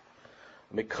l'kis.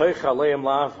 Mikoich aleim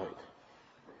la'avod.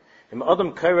 Im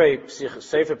Adam Karei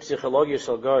Sefer Psychologia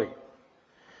Shel Goy.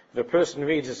 If a person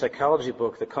reads a psychology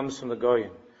book that comes from the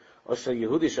Goyim, or Shel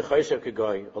Yehudi Shechoshev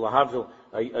Kegoy, or Lahavdil,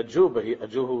 a Jew, but a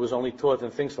Jew who was only taught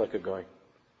and thinks like a Goy.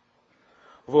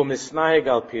 V'u misnayeg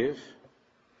al piv,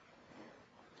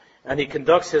 and he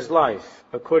conducts his life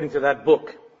according to that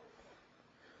book.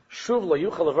 Shuv lo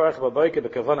yuchal levarach b'boker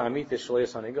b'kavanah amitis shelo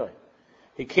yasani Goy.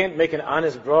 He can't make an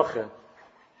honest bracha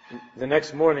the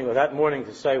next morning or that morning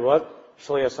to say what?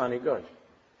 Shelo yasani Goy.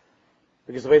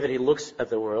 Because the way that he looks at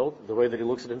the world, the way that he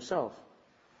looks at himself,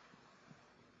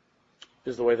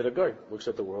 is the way that a Goy looks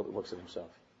at the world and looks at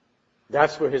himself.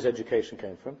 That's where his education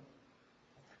came from.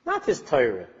 Not his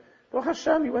Torah. Baruch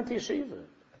Hashem, he went to yeshiva.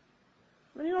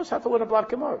 And he knows how to learn a Blat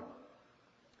Gemara.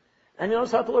 And he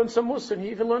knows how to learn some Musa, and he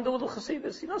even learned a little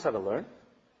Chassidus. He knows how to learn.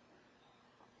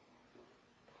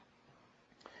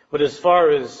 But as far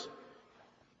as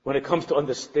when it comes to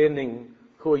understanding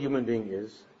who a human being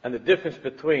is, and the difference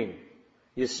between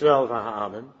Yisrael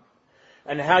v'ha'amim,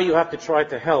 and how you have to try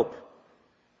to help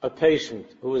a patient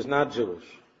who is not Jewish,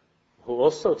 who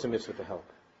also it's a mitzvah to help,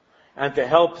 and to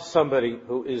help somebody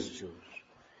who is Jewish.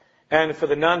 And for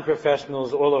the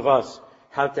non-professionals, all of us,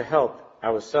 how to help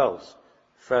ourselves,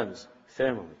 friends,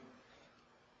 family.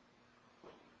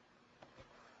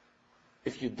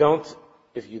 If you don't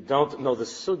know the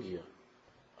sugya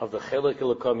of the Chelik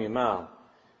L'kom Yimal,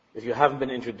 if you haven't been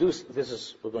introduced,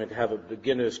 we're going to have a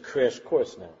beginner's crash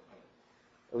course now.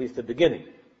 At least the beginning.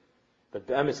 But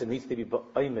be'emes, it needs to be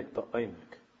ba'omek.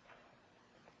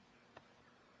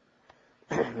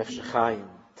 Nefesh Chaim,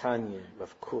 Tanya,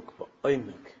 Rav Kook,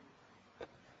 Ba'omek,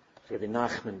 Rabbi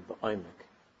Nachman, Ba'omek.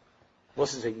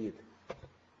 What is a Yid?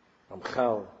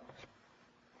 Ramchal.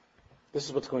 This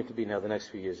is what's going to be now the next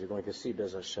few years. You're going to see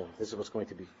Bez Hashem. This is what's going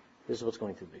to be. This is what's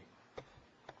going to be.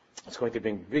 It's going to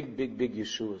bring big, big, big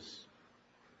Yeshuas.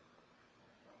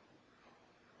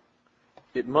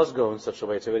 It must go in such a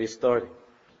way. It's already starting.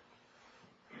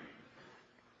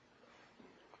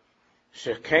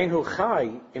 Shekein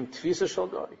chai im tvisa shel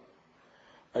goy.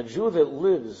 A Jew that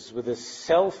lives with a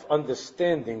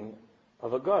self-understanding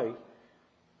of a guy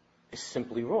is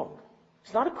simply wrong.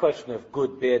 It's not a question of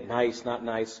good, bad, nice, not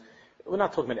nice. We're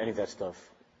not talking about any of that stuff.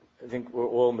 I think we're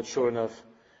all mature enough,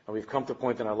 and we've come to a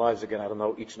point in our lives again, I don't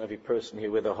know each and every person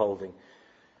here where they're holding.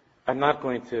 I'm not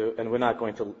going to, and we're not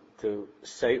going to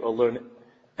say or learn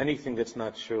anything that's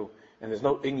not true, and there's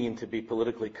no inyan to be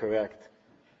politically correct.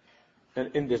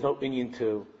 And there's no inyan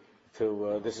to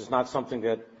this is not something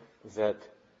that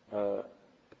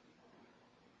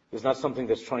there's not something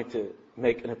that's trying to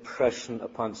make an impression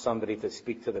upon somebody to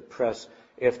speak to the press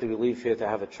after we leave here to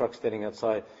have a truck standing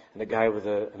outside and a guy with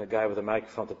a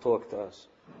microphone to talk to us.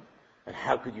 And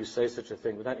how could you say such a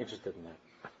thing? We're not interested in that.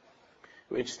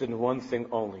 We're interested in one thing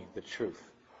only, the truth.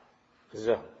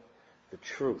 The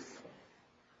truth.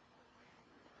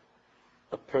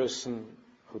 A person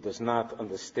who does not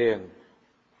understand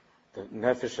the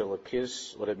nefesh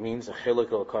elokis, what it means, a chiluk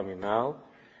elokam yimal,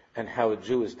 and how a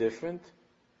Jew is different,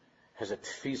 has a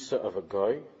tfisa of a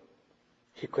goy.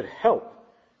 He could help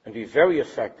and be very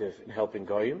effective in helping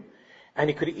goyim, and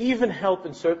he could even help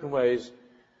in certain ways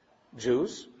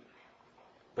Jews,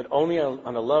 but only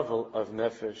on a level of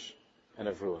nefesh and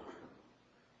of ruach,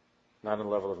 not on a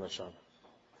level of neshama.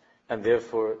 And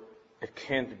therefore, it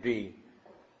cannot be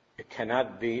a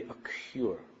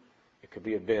cure. It could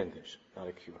be a bandage, not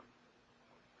a cure.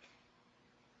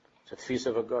 It's a tfisa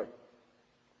of a goy.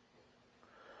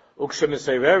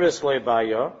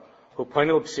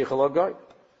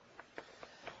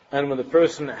 And when the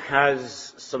person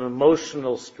has some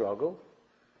emotional struggle,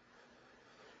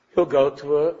 he'll go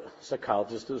to a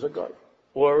psychologist who's a guy,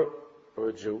 or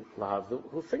a Jew,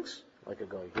 who thinks like a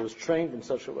guy, who is trained in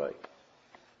such a way.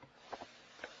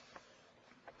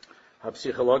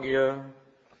 Hapsychologia,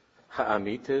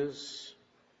 ha'amitis,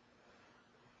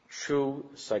 true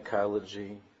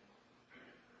psychology,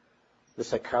 the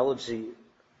psychology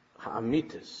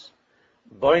ha'amitis,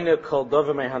 boine kol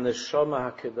dover me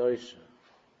haneshama hakedoisha.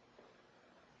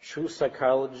 True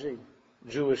psychology,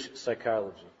 Jewish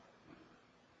psychology.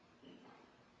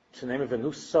 It's the name of a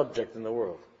new subject in the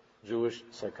world, Jewish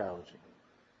psychology.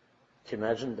 Can you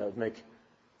imagine? That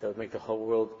would make the whole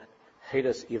world hate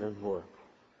us even more.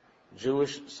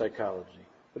 Jewish psychology.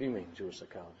 What do you mean, Jewish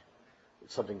psychology?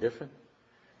 It's something different?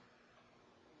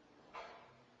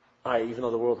 Even though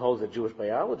the world holds that Jewish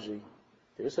biology,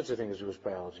 there is such a thing as Jewish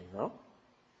biology, no?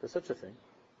 There's such a thing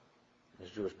as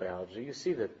Jewish biology. You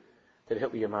see that Hitler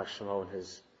Yamach Shemo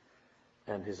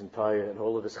and his entire, and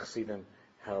all of his chassidim,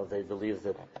 how they believe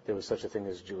that there was such a thing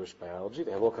as Jewish biology.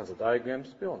 They have all kinds of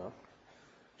diagrams. We all know.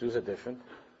 Jews are different.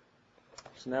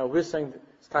 So now we're saying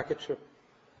it's taka true.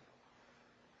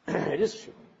 It is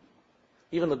true.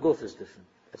 Even the guf is different.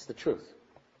 That's the truth.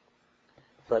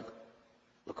 But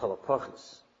l'kol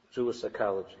hapachas, Jewish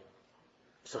psychology,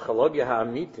 psychologia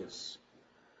ha'amitis,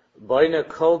 boine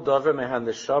kol dover mehan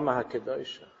neshama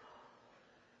hakedosha.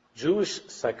 Jewish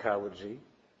psychology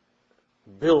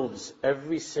builds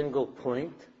every single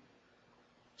point,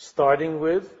 starting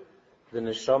with the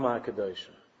neshama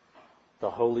hakedosha, the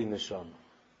holy neshama.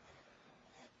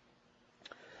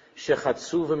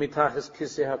 Shechatzuva mitachas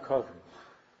kisei hakavod,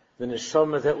 the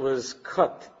neshama that was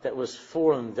cut, that was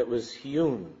formed, that was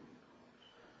hewn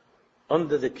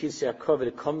under the kisei hakavod.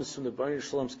 It comes from the Bnei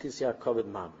Shalom's kisei hakavod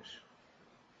mamish.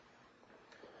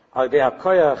 Al dei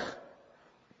hakoyach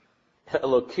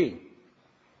ha'eloki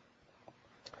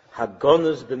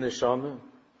hagonus b'neshama,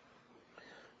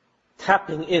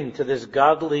 tapping into this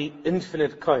godly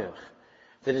infinite koyach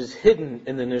that is hidden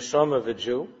in the neshama of a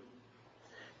Jew.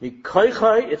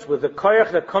 It's with the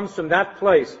koyach that comes from that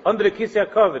place, under the kisei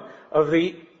hakavod of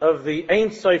the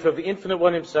Ein Sof, of the Infinite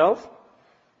One Himself.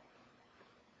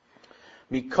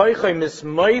 A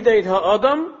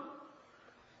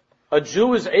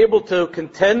Jew is able to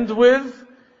contend with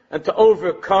and to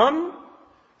overcome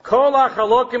all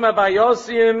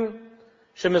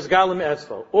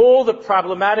the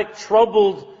problematic,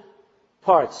 troubled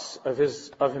parts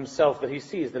of himself that he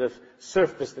sees that have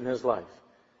surfaced in his life.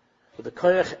 With the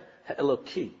koyach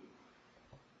ha'eloki,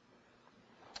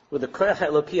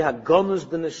 hagonus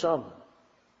b'neshama.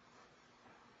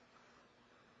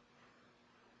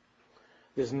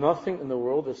 There's nothing in the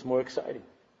world that's more exciting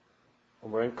and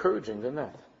more encouraging than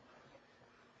that.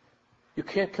 You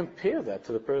can't compare that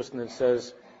to the person that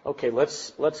says, okay, let's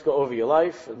go over your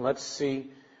life and let's take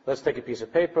a piece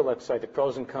of paper, let's cite the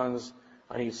pros and cons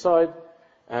on each side,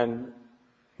 and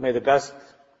may the best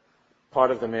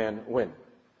part of the man win.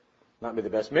 Not may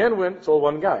the best man win, it's all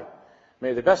one guy.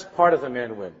 May the best part of the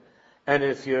man win. And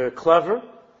if you're clever,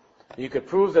 you could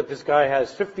prove that this guy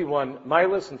has 51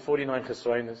 milas and 49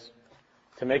 chesroinus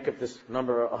to make up this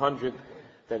number 100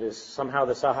 that is somehow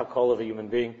the sahab kol of a human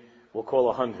being, we'll call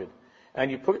 100.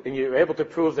 And you're able to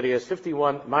prove that he has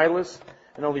 51 milas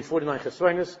and only 49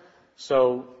 chesroinus.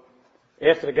 So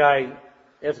after the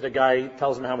guy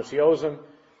tells him how much he owes him,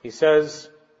 he says,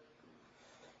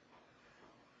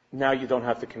 now you don't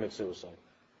have to commit suicide.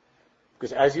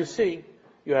 Because as you see,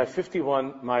 you have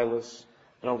 51 milas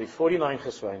and only 49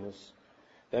 chesroinus.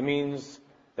 That means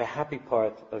the happy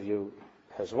part of you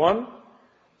has won.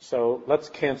 So let's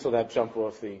cancel that jump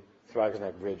off the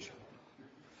Throgneck Bridge.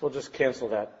 We'll just cancel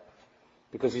that.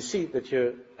 Because you see that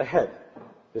you're ahead.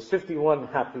 There's 51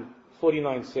 happy,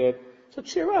 49 sad. So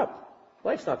cheer up.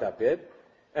 Life's not that bad.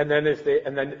 And then if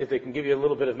they can give you a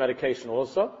little bit of medication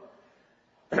also,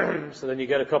 so then you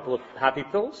get a couple of happy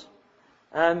pills,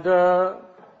 and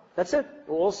that's it.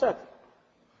 We're all set.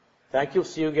 Thank you.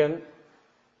 See you again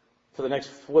for the next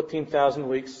 14,000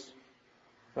 weeks.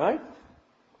 Right?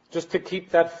 Just to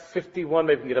keep that 51,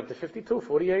 maybe we can get up to 52,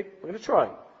 48. We're going to try.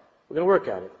 We're going to work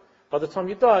at it. By the time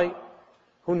you die,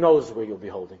 who knows where you'll be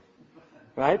holding.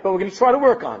 Right? But we're going to try to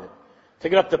work on it.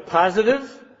 Take it up to positive.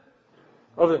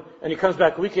 And he comes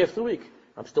back week after week.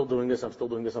 I'm still doing this, I'm still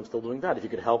doing this, I'm still doing that. If you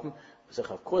could help him, I say,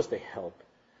 of course they help.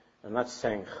 I'm not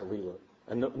saying Chalila.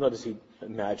 And nor does he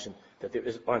imagine that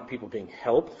aren't people being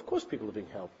helped. Of course people are being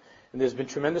helped. And there's been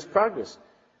tremendous progress.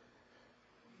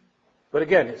 But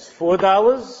again, it's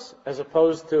 $4 as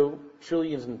opposed to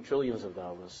trillions and trillions of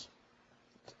dollars.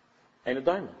 Ain't a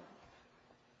diamond.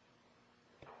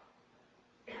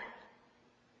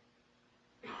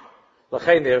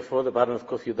 L'chein, therefore, the bottom of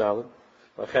Kuf Yudalad.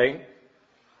 L'chein.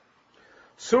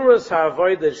 Suras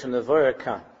ha'avodah shenavoyer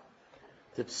kan.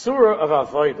 The tzura of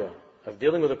avodah, of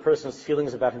dealing with a person's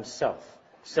feelings about himself,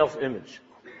 self-image,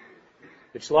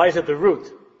 which lies at the root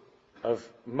of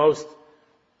most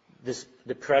this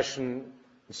depression,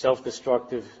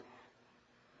 self-destructive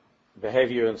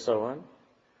behavior, and so on.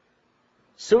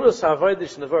 Suras ha'avodah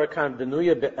shenavoyer kan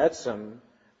benuya be'etzem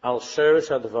al sheresh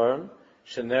hadvarim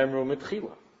shenemru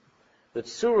mitchila. The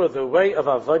tzura, the way of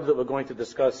avodah that we're going to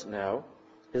discuss now,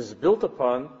 is built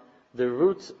upon the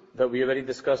roots that we already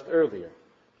discussed earlier.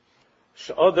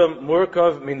 Sh'adam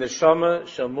murkav min neshama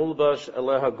shel mulbash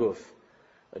eleh haguf.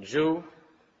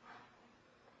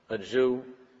 A Jew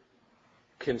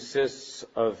consists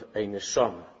of a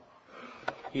neshama.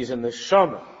 He's a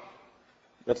neshama.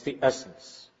 That's the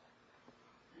essence.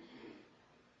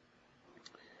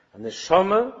 A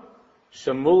neshama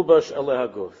shel mulbash eleh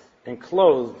haguf,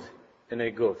 enclosed in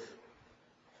a guf.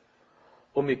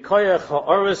 Umikoyach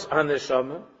ha'aris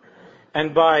haneshama,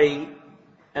 and by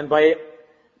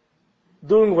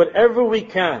doing whatever we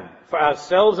can for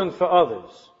ourselves and for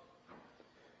others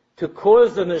to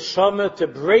cause the neshama to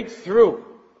break through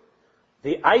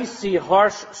the icy,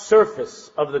 harsh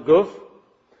surface of the guf,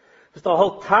 it's the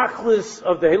whole tachlis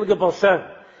of the Heilige Baal Shem.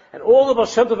 And all the Baal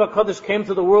Shem Tov HaKadosh came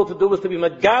to the world to do was to be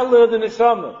megala the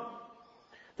neshama.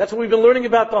 That's what we've been learning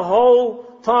about the whole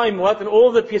time, in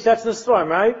all the Pesach and the Svarim,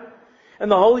 right? And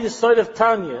the whole Yesod of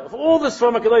Tanya, of all the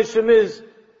Svarim HaKadoshim is,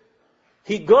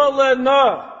 Higola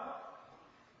na,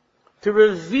 to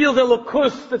reveal the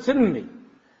lokus that's in me,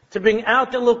 to bring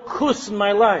out the lokus in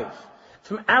my life,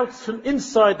 from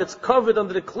inside that's covered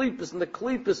under the klippas, and the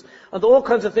klippas, under all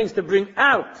kinds of things, to bring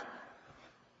out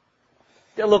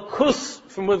the lokus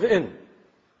from within.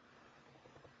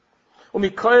 When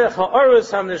a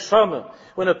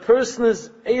person is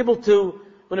able to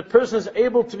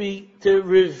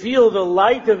reveal the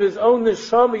light of his own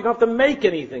neshama, you don't have to make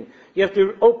anything. You have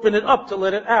to open it up to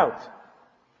let it out.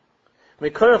 He's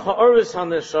able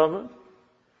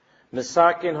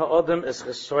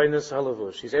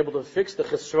to fix the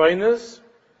chesroinus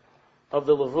of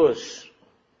the levush,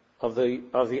 of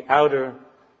the outer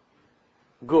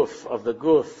guf, of the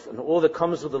guf, and all that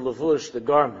comes with the levush, the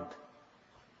garment.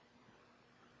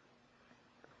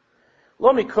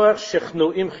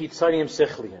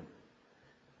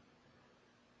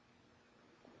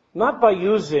 Not by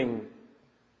using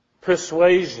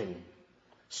persuasion,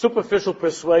 superficial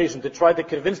persuasion, to try to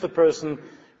convince the person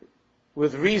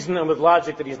with reason and with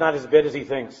logic that he's not as bad as he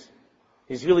thinks.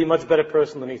 He's really a much better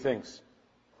person than he thinks.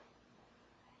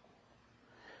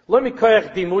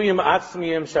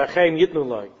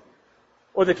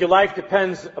 Or that your life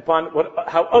depends upon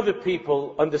how other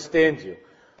people understand you.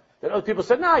 That other people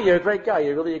say, "Nah, you're a great guy.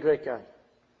 You're really a great guy."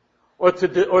 Or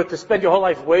to spend your whole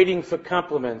life waiting for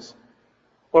compliments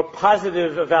or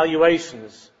positive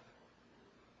evaluations.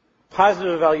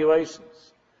 Positive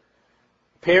evaluations.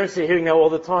 Parents are hearing that all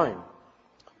the time.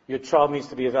 Your child needs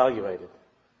to be evaluated.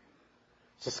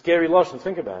 It's a scary lesson.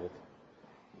 Think about it.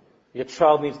 Your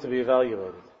child needs to be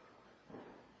evaluated.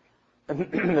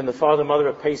 And the father and mother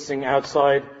are pacing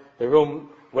outside the room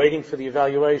waiting for the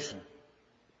evaluation.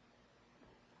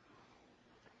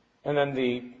 And then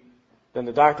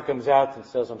the doctor comes out and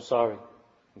says, I'm sorry,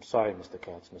 Mr.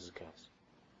 Katz, Mrs. Katz.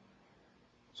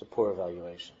 It's a poor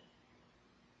evaluation.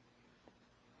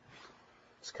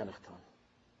 It's kind of time.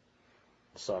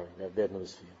 I'm sorry, I have bad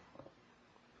news for you.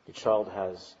 Your child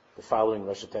has the following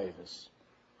Rosh Tevis: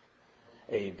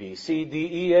 A, B, C, D,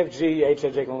 E, F, G, H, I,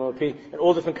 J, K, L, M, N, P, and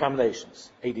all different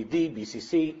combinations. ADD,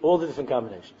 BCC, all the different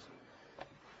combinations.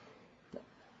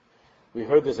 We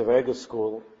heard there's a very good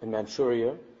school in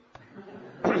Manchuria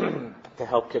to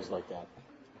help kids like that.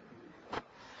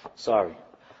 Sorry.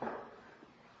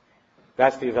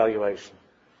 That's the evaluation.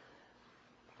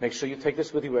 Make sure you take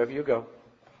this with you wherever you go.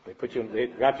 They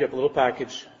wrap you up a little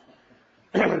package.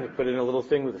 They put it in a little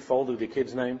thing with a folder with your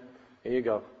kid's name. Here you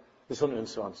go. This is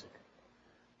 120.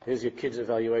 Here's your kid's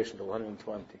evaluation to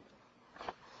 120.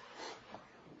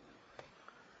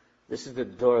 This is the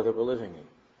door that we're living in.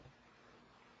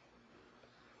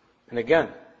 And again,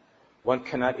 one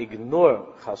cannot ignore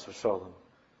chas v'sholem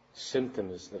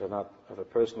symptoms that are not of a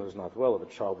person who is not well, of a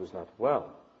child who is not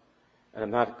well. And I'm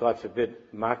not, God forbid,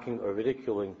 mocking or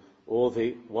ridiculing all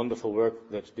the wonderful work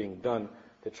that's being done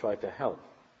to try to help.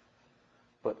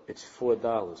 But it's $4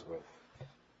 worth.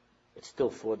 It's still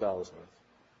 $4 worth.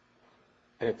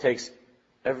 And it takes,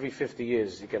 every 50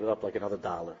 years, you get it up like another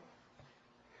 $1.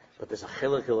 But there's a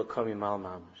chilek l'kami mal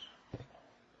mamash.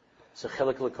 It's a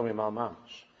chilek l'kami mal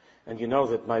mamash. And you know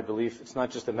that my belief, it's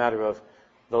not just a matter of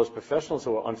those professionals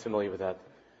who are unfamiliar with that.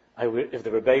 If the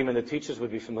rebbeim and the teachers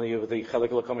would be familiar with the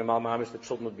chilek l'kami mal mamash, the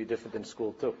children would be different in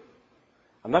school too.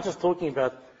 I'm not just talking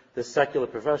about the secular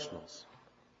professionals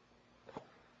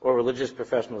or religious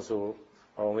professionals who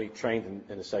are only trained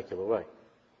in a secular way.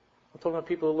 I'm talking about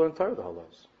people who learn Torah the whole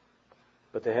lives.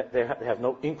 But they have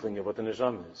no inkling of what the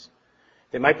neshama is.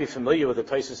 They might be familiar with the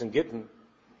Taisus and Gittin,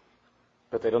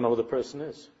 but they don't know who the person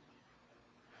is.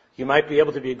 You might be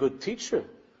able to be a good teacher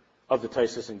of the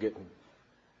Taisus and Gittin,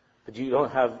 but you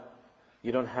don't have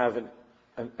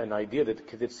an idea that the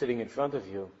kid that's sitting in front of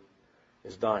you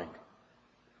is dying.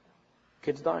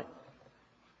 Kid's dying.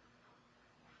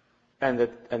 And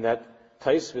that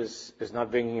Taisus is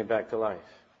not bringing him back to life.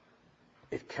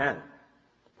 It can,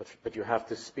 but you have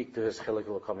to speak to his chilek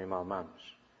l'kami mal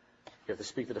mamash. You have to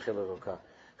speak to the chilek l'kami.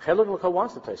 Chilek l'kami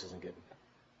wants the Taisus and Gittin,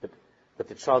 but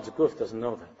the child's guf doesn't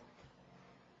know that.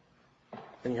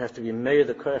 And you have to be meir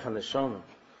the koyach and the neshama.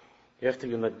 You have to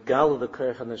be megal the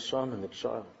koyach and the neshama in the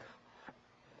child.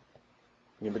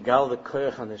 You megal the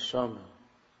koyach and the neshama.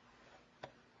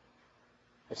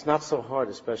 It's not so hard,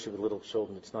 especially with little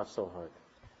children. It's not so hard.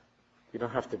 You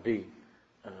don't have to be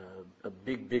a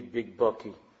big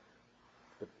bucky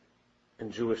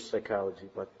in Jewish psychology,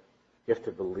 but you have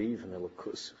to believe in the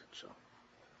Elokus of the child.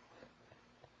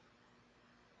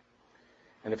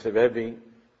 And if the Rebbe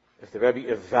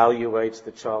evaluates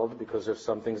the child because of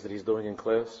some things that he's doing in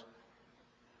class,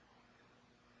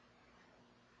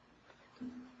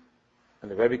 and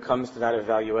the Rebbe comes to that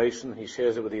evaluation, he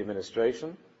shares it with the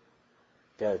administration.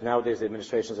 Nowadays the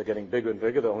administrations are getting bigger and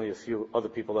bigger. There are only a few other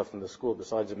people left in the school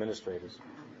besides administrators.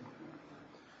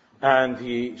 And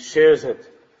he shares it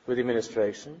with the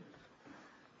administration.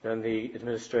 Then the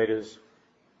administrators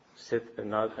sit and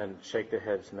nod and shake their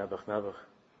heads, nebuch, nebuch.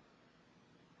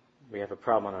 We have a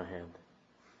problem on our hand.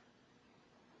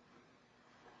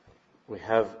 We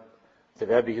have the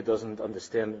Rebbe who doesn't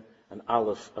understand an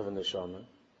aleph of a neshama,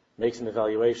 makes an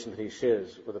evaluation that he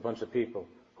shares with a bunch of people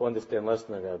who understand less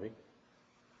than the Rebbe.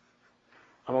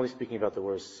 I'm only speaking about the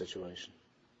worst situation.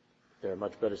 There are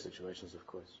much better situations, of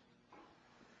course.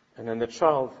 And then the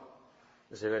child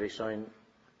is already showing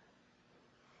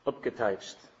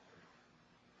upgeteicht,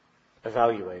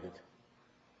 evaluated,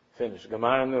 finished.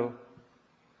 Gamarnu.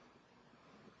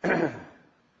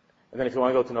 And then if you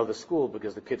want to go to another school,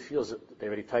 because the kid feels that they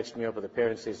already touched me up, or the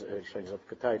parents say showing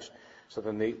upgeteicht, so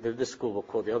then this school will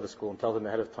call the other school and tell them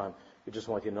ahead of time, we just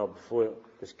want you to know before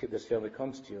this family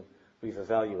comes to you, we've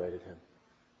evaluated him.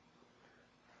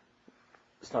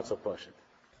 It's not so pashut.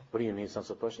 What do you mean it's not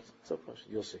so pashut? It's so pashut.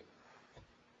 You'll see.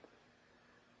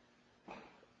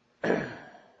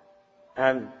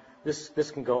 And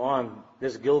this can go on.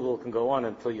 This Gilgal can go on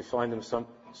until you find him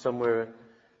somewhere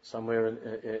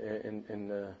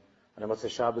in on a Motzei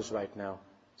Shabbos right now,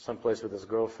 someplace with his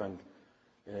girlfriend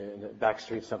in the back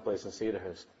street, someplace in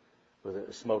Cedarhurst,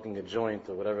 smoking a joint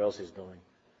or whatever else he's doing.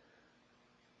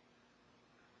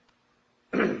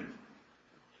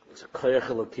 It's a koyach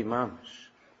eloki mamish.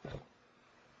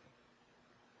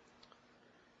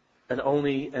 And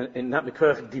not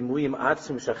mikoyach dimuyim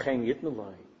atzim shachein yitnu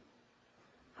lai.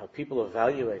 How people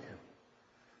evaluate him,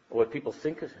 or what people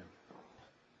think of him.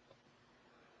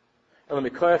 And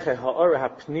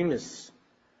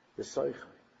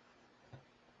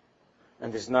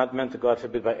it's not meant to, God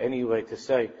forbid, by any way to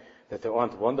say that there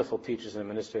aren't wonderful teachers and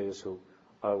administrators who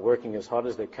are working as hard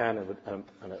as they can, and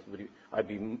I'd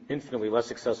be infinitely less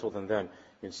successful than them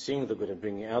in seeing the good and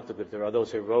bringing out the good. There are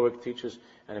those heroic teachers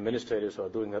and administrators who are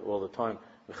doing that all the time.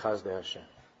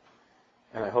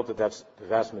 And I hope that that's the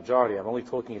vast majority. I'm only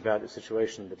talking about a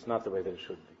situation that's not the way that it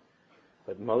should be.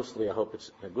 But mostly I hope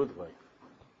it's in a good way.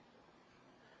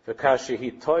 And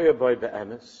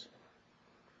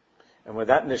when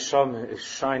that neshama is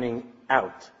shining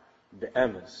out, the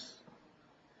emes,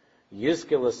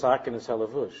 yizke l'sakin es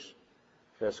halavush,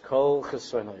 v'es kol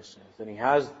chesronos, then he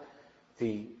has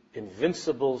the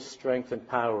invincible strength and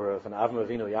power of an Avram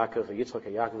Avinu, Yaakov, a Yitzchak, a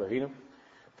Yaakov Avinu,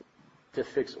 to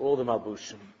fix all the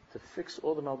malbushim. To fix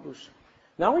all the malbushim.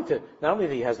 Not only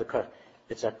that he has the car,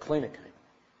 it's a clinic.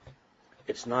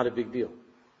 It's not a big deal.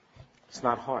 It's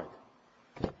not hard.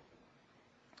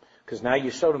 Because now you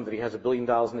showed him that he has $1 billion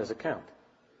in his account.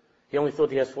 He only thought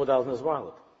he has $4 in his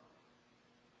wallet.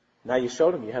 Now you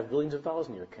showed him you have billions of dollars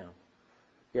in your account.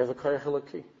 You have a koyach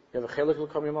eloki. You have a chelik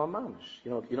l'kom yimal mamish.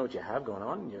 You know what you have going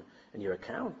on in your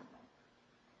account.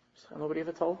 Nobody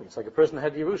ever told me. It's like a person that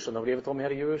had Yerusha. Nobody ever told me how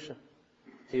to Yerusha.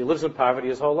 He lives in poverty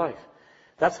his whole life.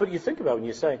 That's what you think about when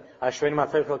you say, Ashreinu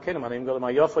ma'atayv chelkeinu, ma'anim golim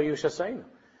ma'yofa yushaseinu.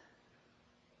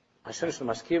 Ashreinu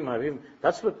ma'askim ma'avim.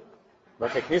 That's what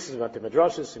B'tei Knesses, B'tei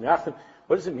Midrashos, and Yachdim.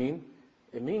 What does it mean?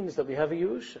 It means that we have a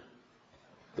Yerusha.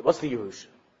 What's the Yerusha?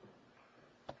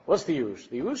 What's the Yerusha?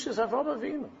 The Yerusha is Avraham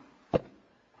Avinu.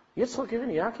 Yitzchak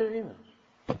Avinu, Yaakov Avinu.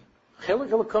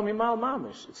 Chelik l'kom yimal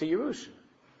mamish. It's a Yerusha.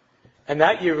 And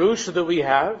that Yerusha that we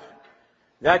have,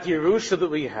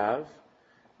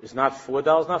 is not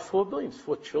 $4, not $4 billion, it's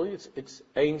 $4 trillion. It's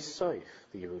Ein Sof,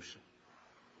 the Yerusha.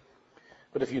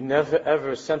 But if you never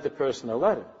ever sent a person a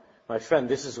letter, my friend,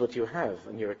 this is what you have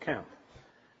in your account.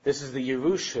 This is the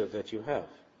Yerusha that you have.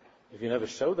 If you never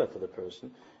show that to the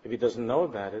person, if he doesn't know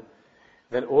about it,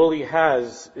 then all he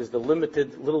has is the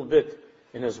limited little bit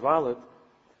in his wallet,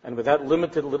 and with that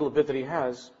limited little bit that he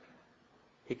has,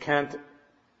 he can't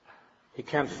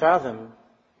fathom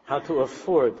how to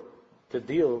afford to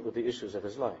deal with the issues of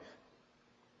his life.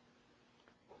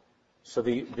 So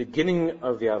the beginning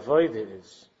of the avodah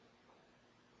is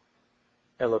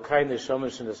Elokai neshama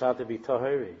shenesata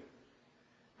b'tahiri,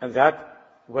 and that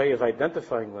way of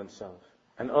identifying oneself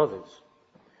and others,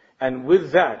 and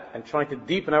with that, and trying to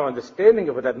deepen our understanding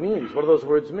of what that means. What do those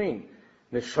words mean?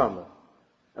 Neshama,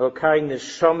 Elokai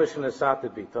neshama shenesata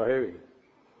b'tahiri.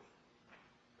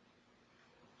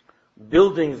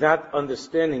 Building that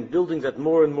understanding, building that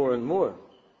more and more and more,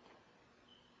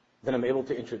 then I'm able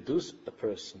to introduce a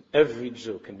person. Every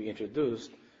Jew can be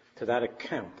introduced to that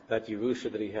account, that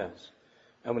Yerusha that he has.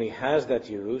 And when he has that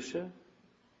Yerusha,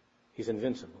 he's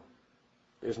invincible.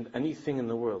 There isn't anything in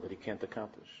the world that he can't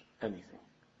accomplish. Anything.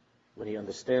 When he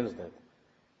understands that,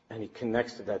 and he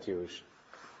connects to that Yerusha.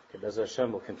 Okay, Bez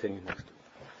Hashem will continue next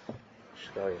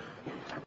week.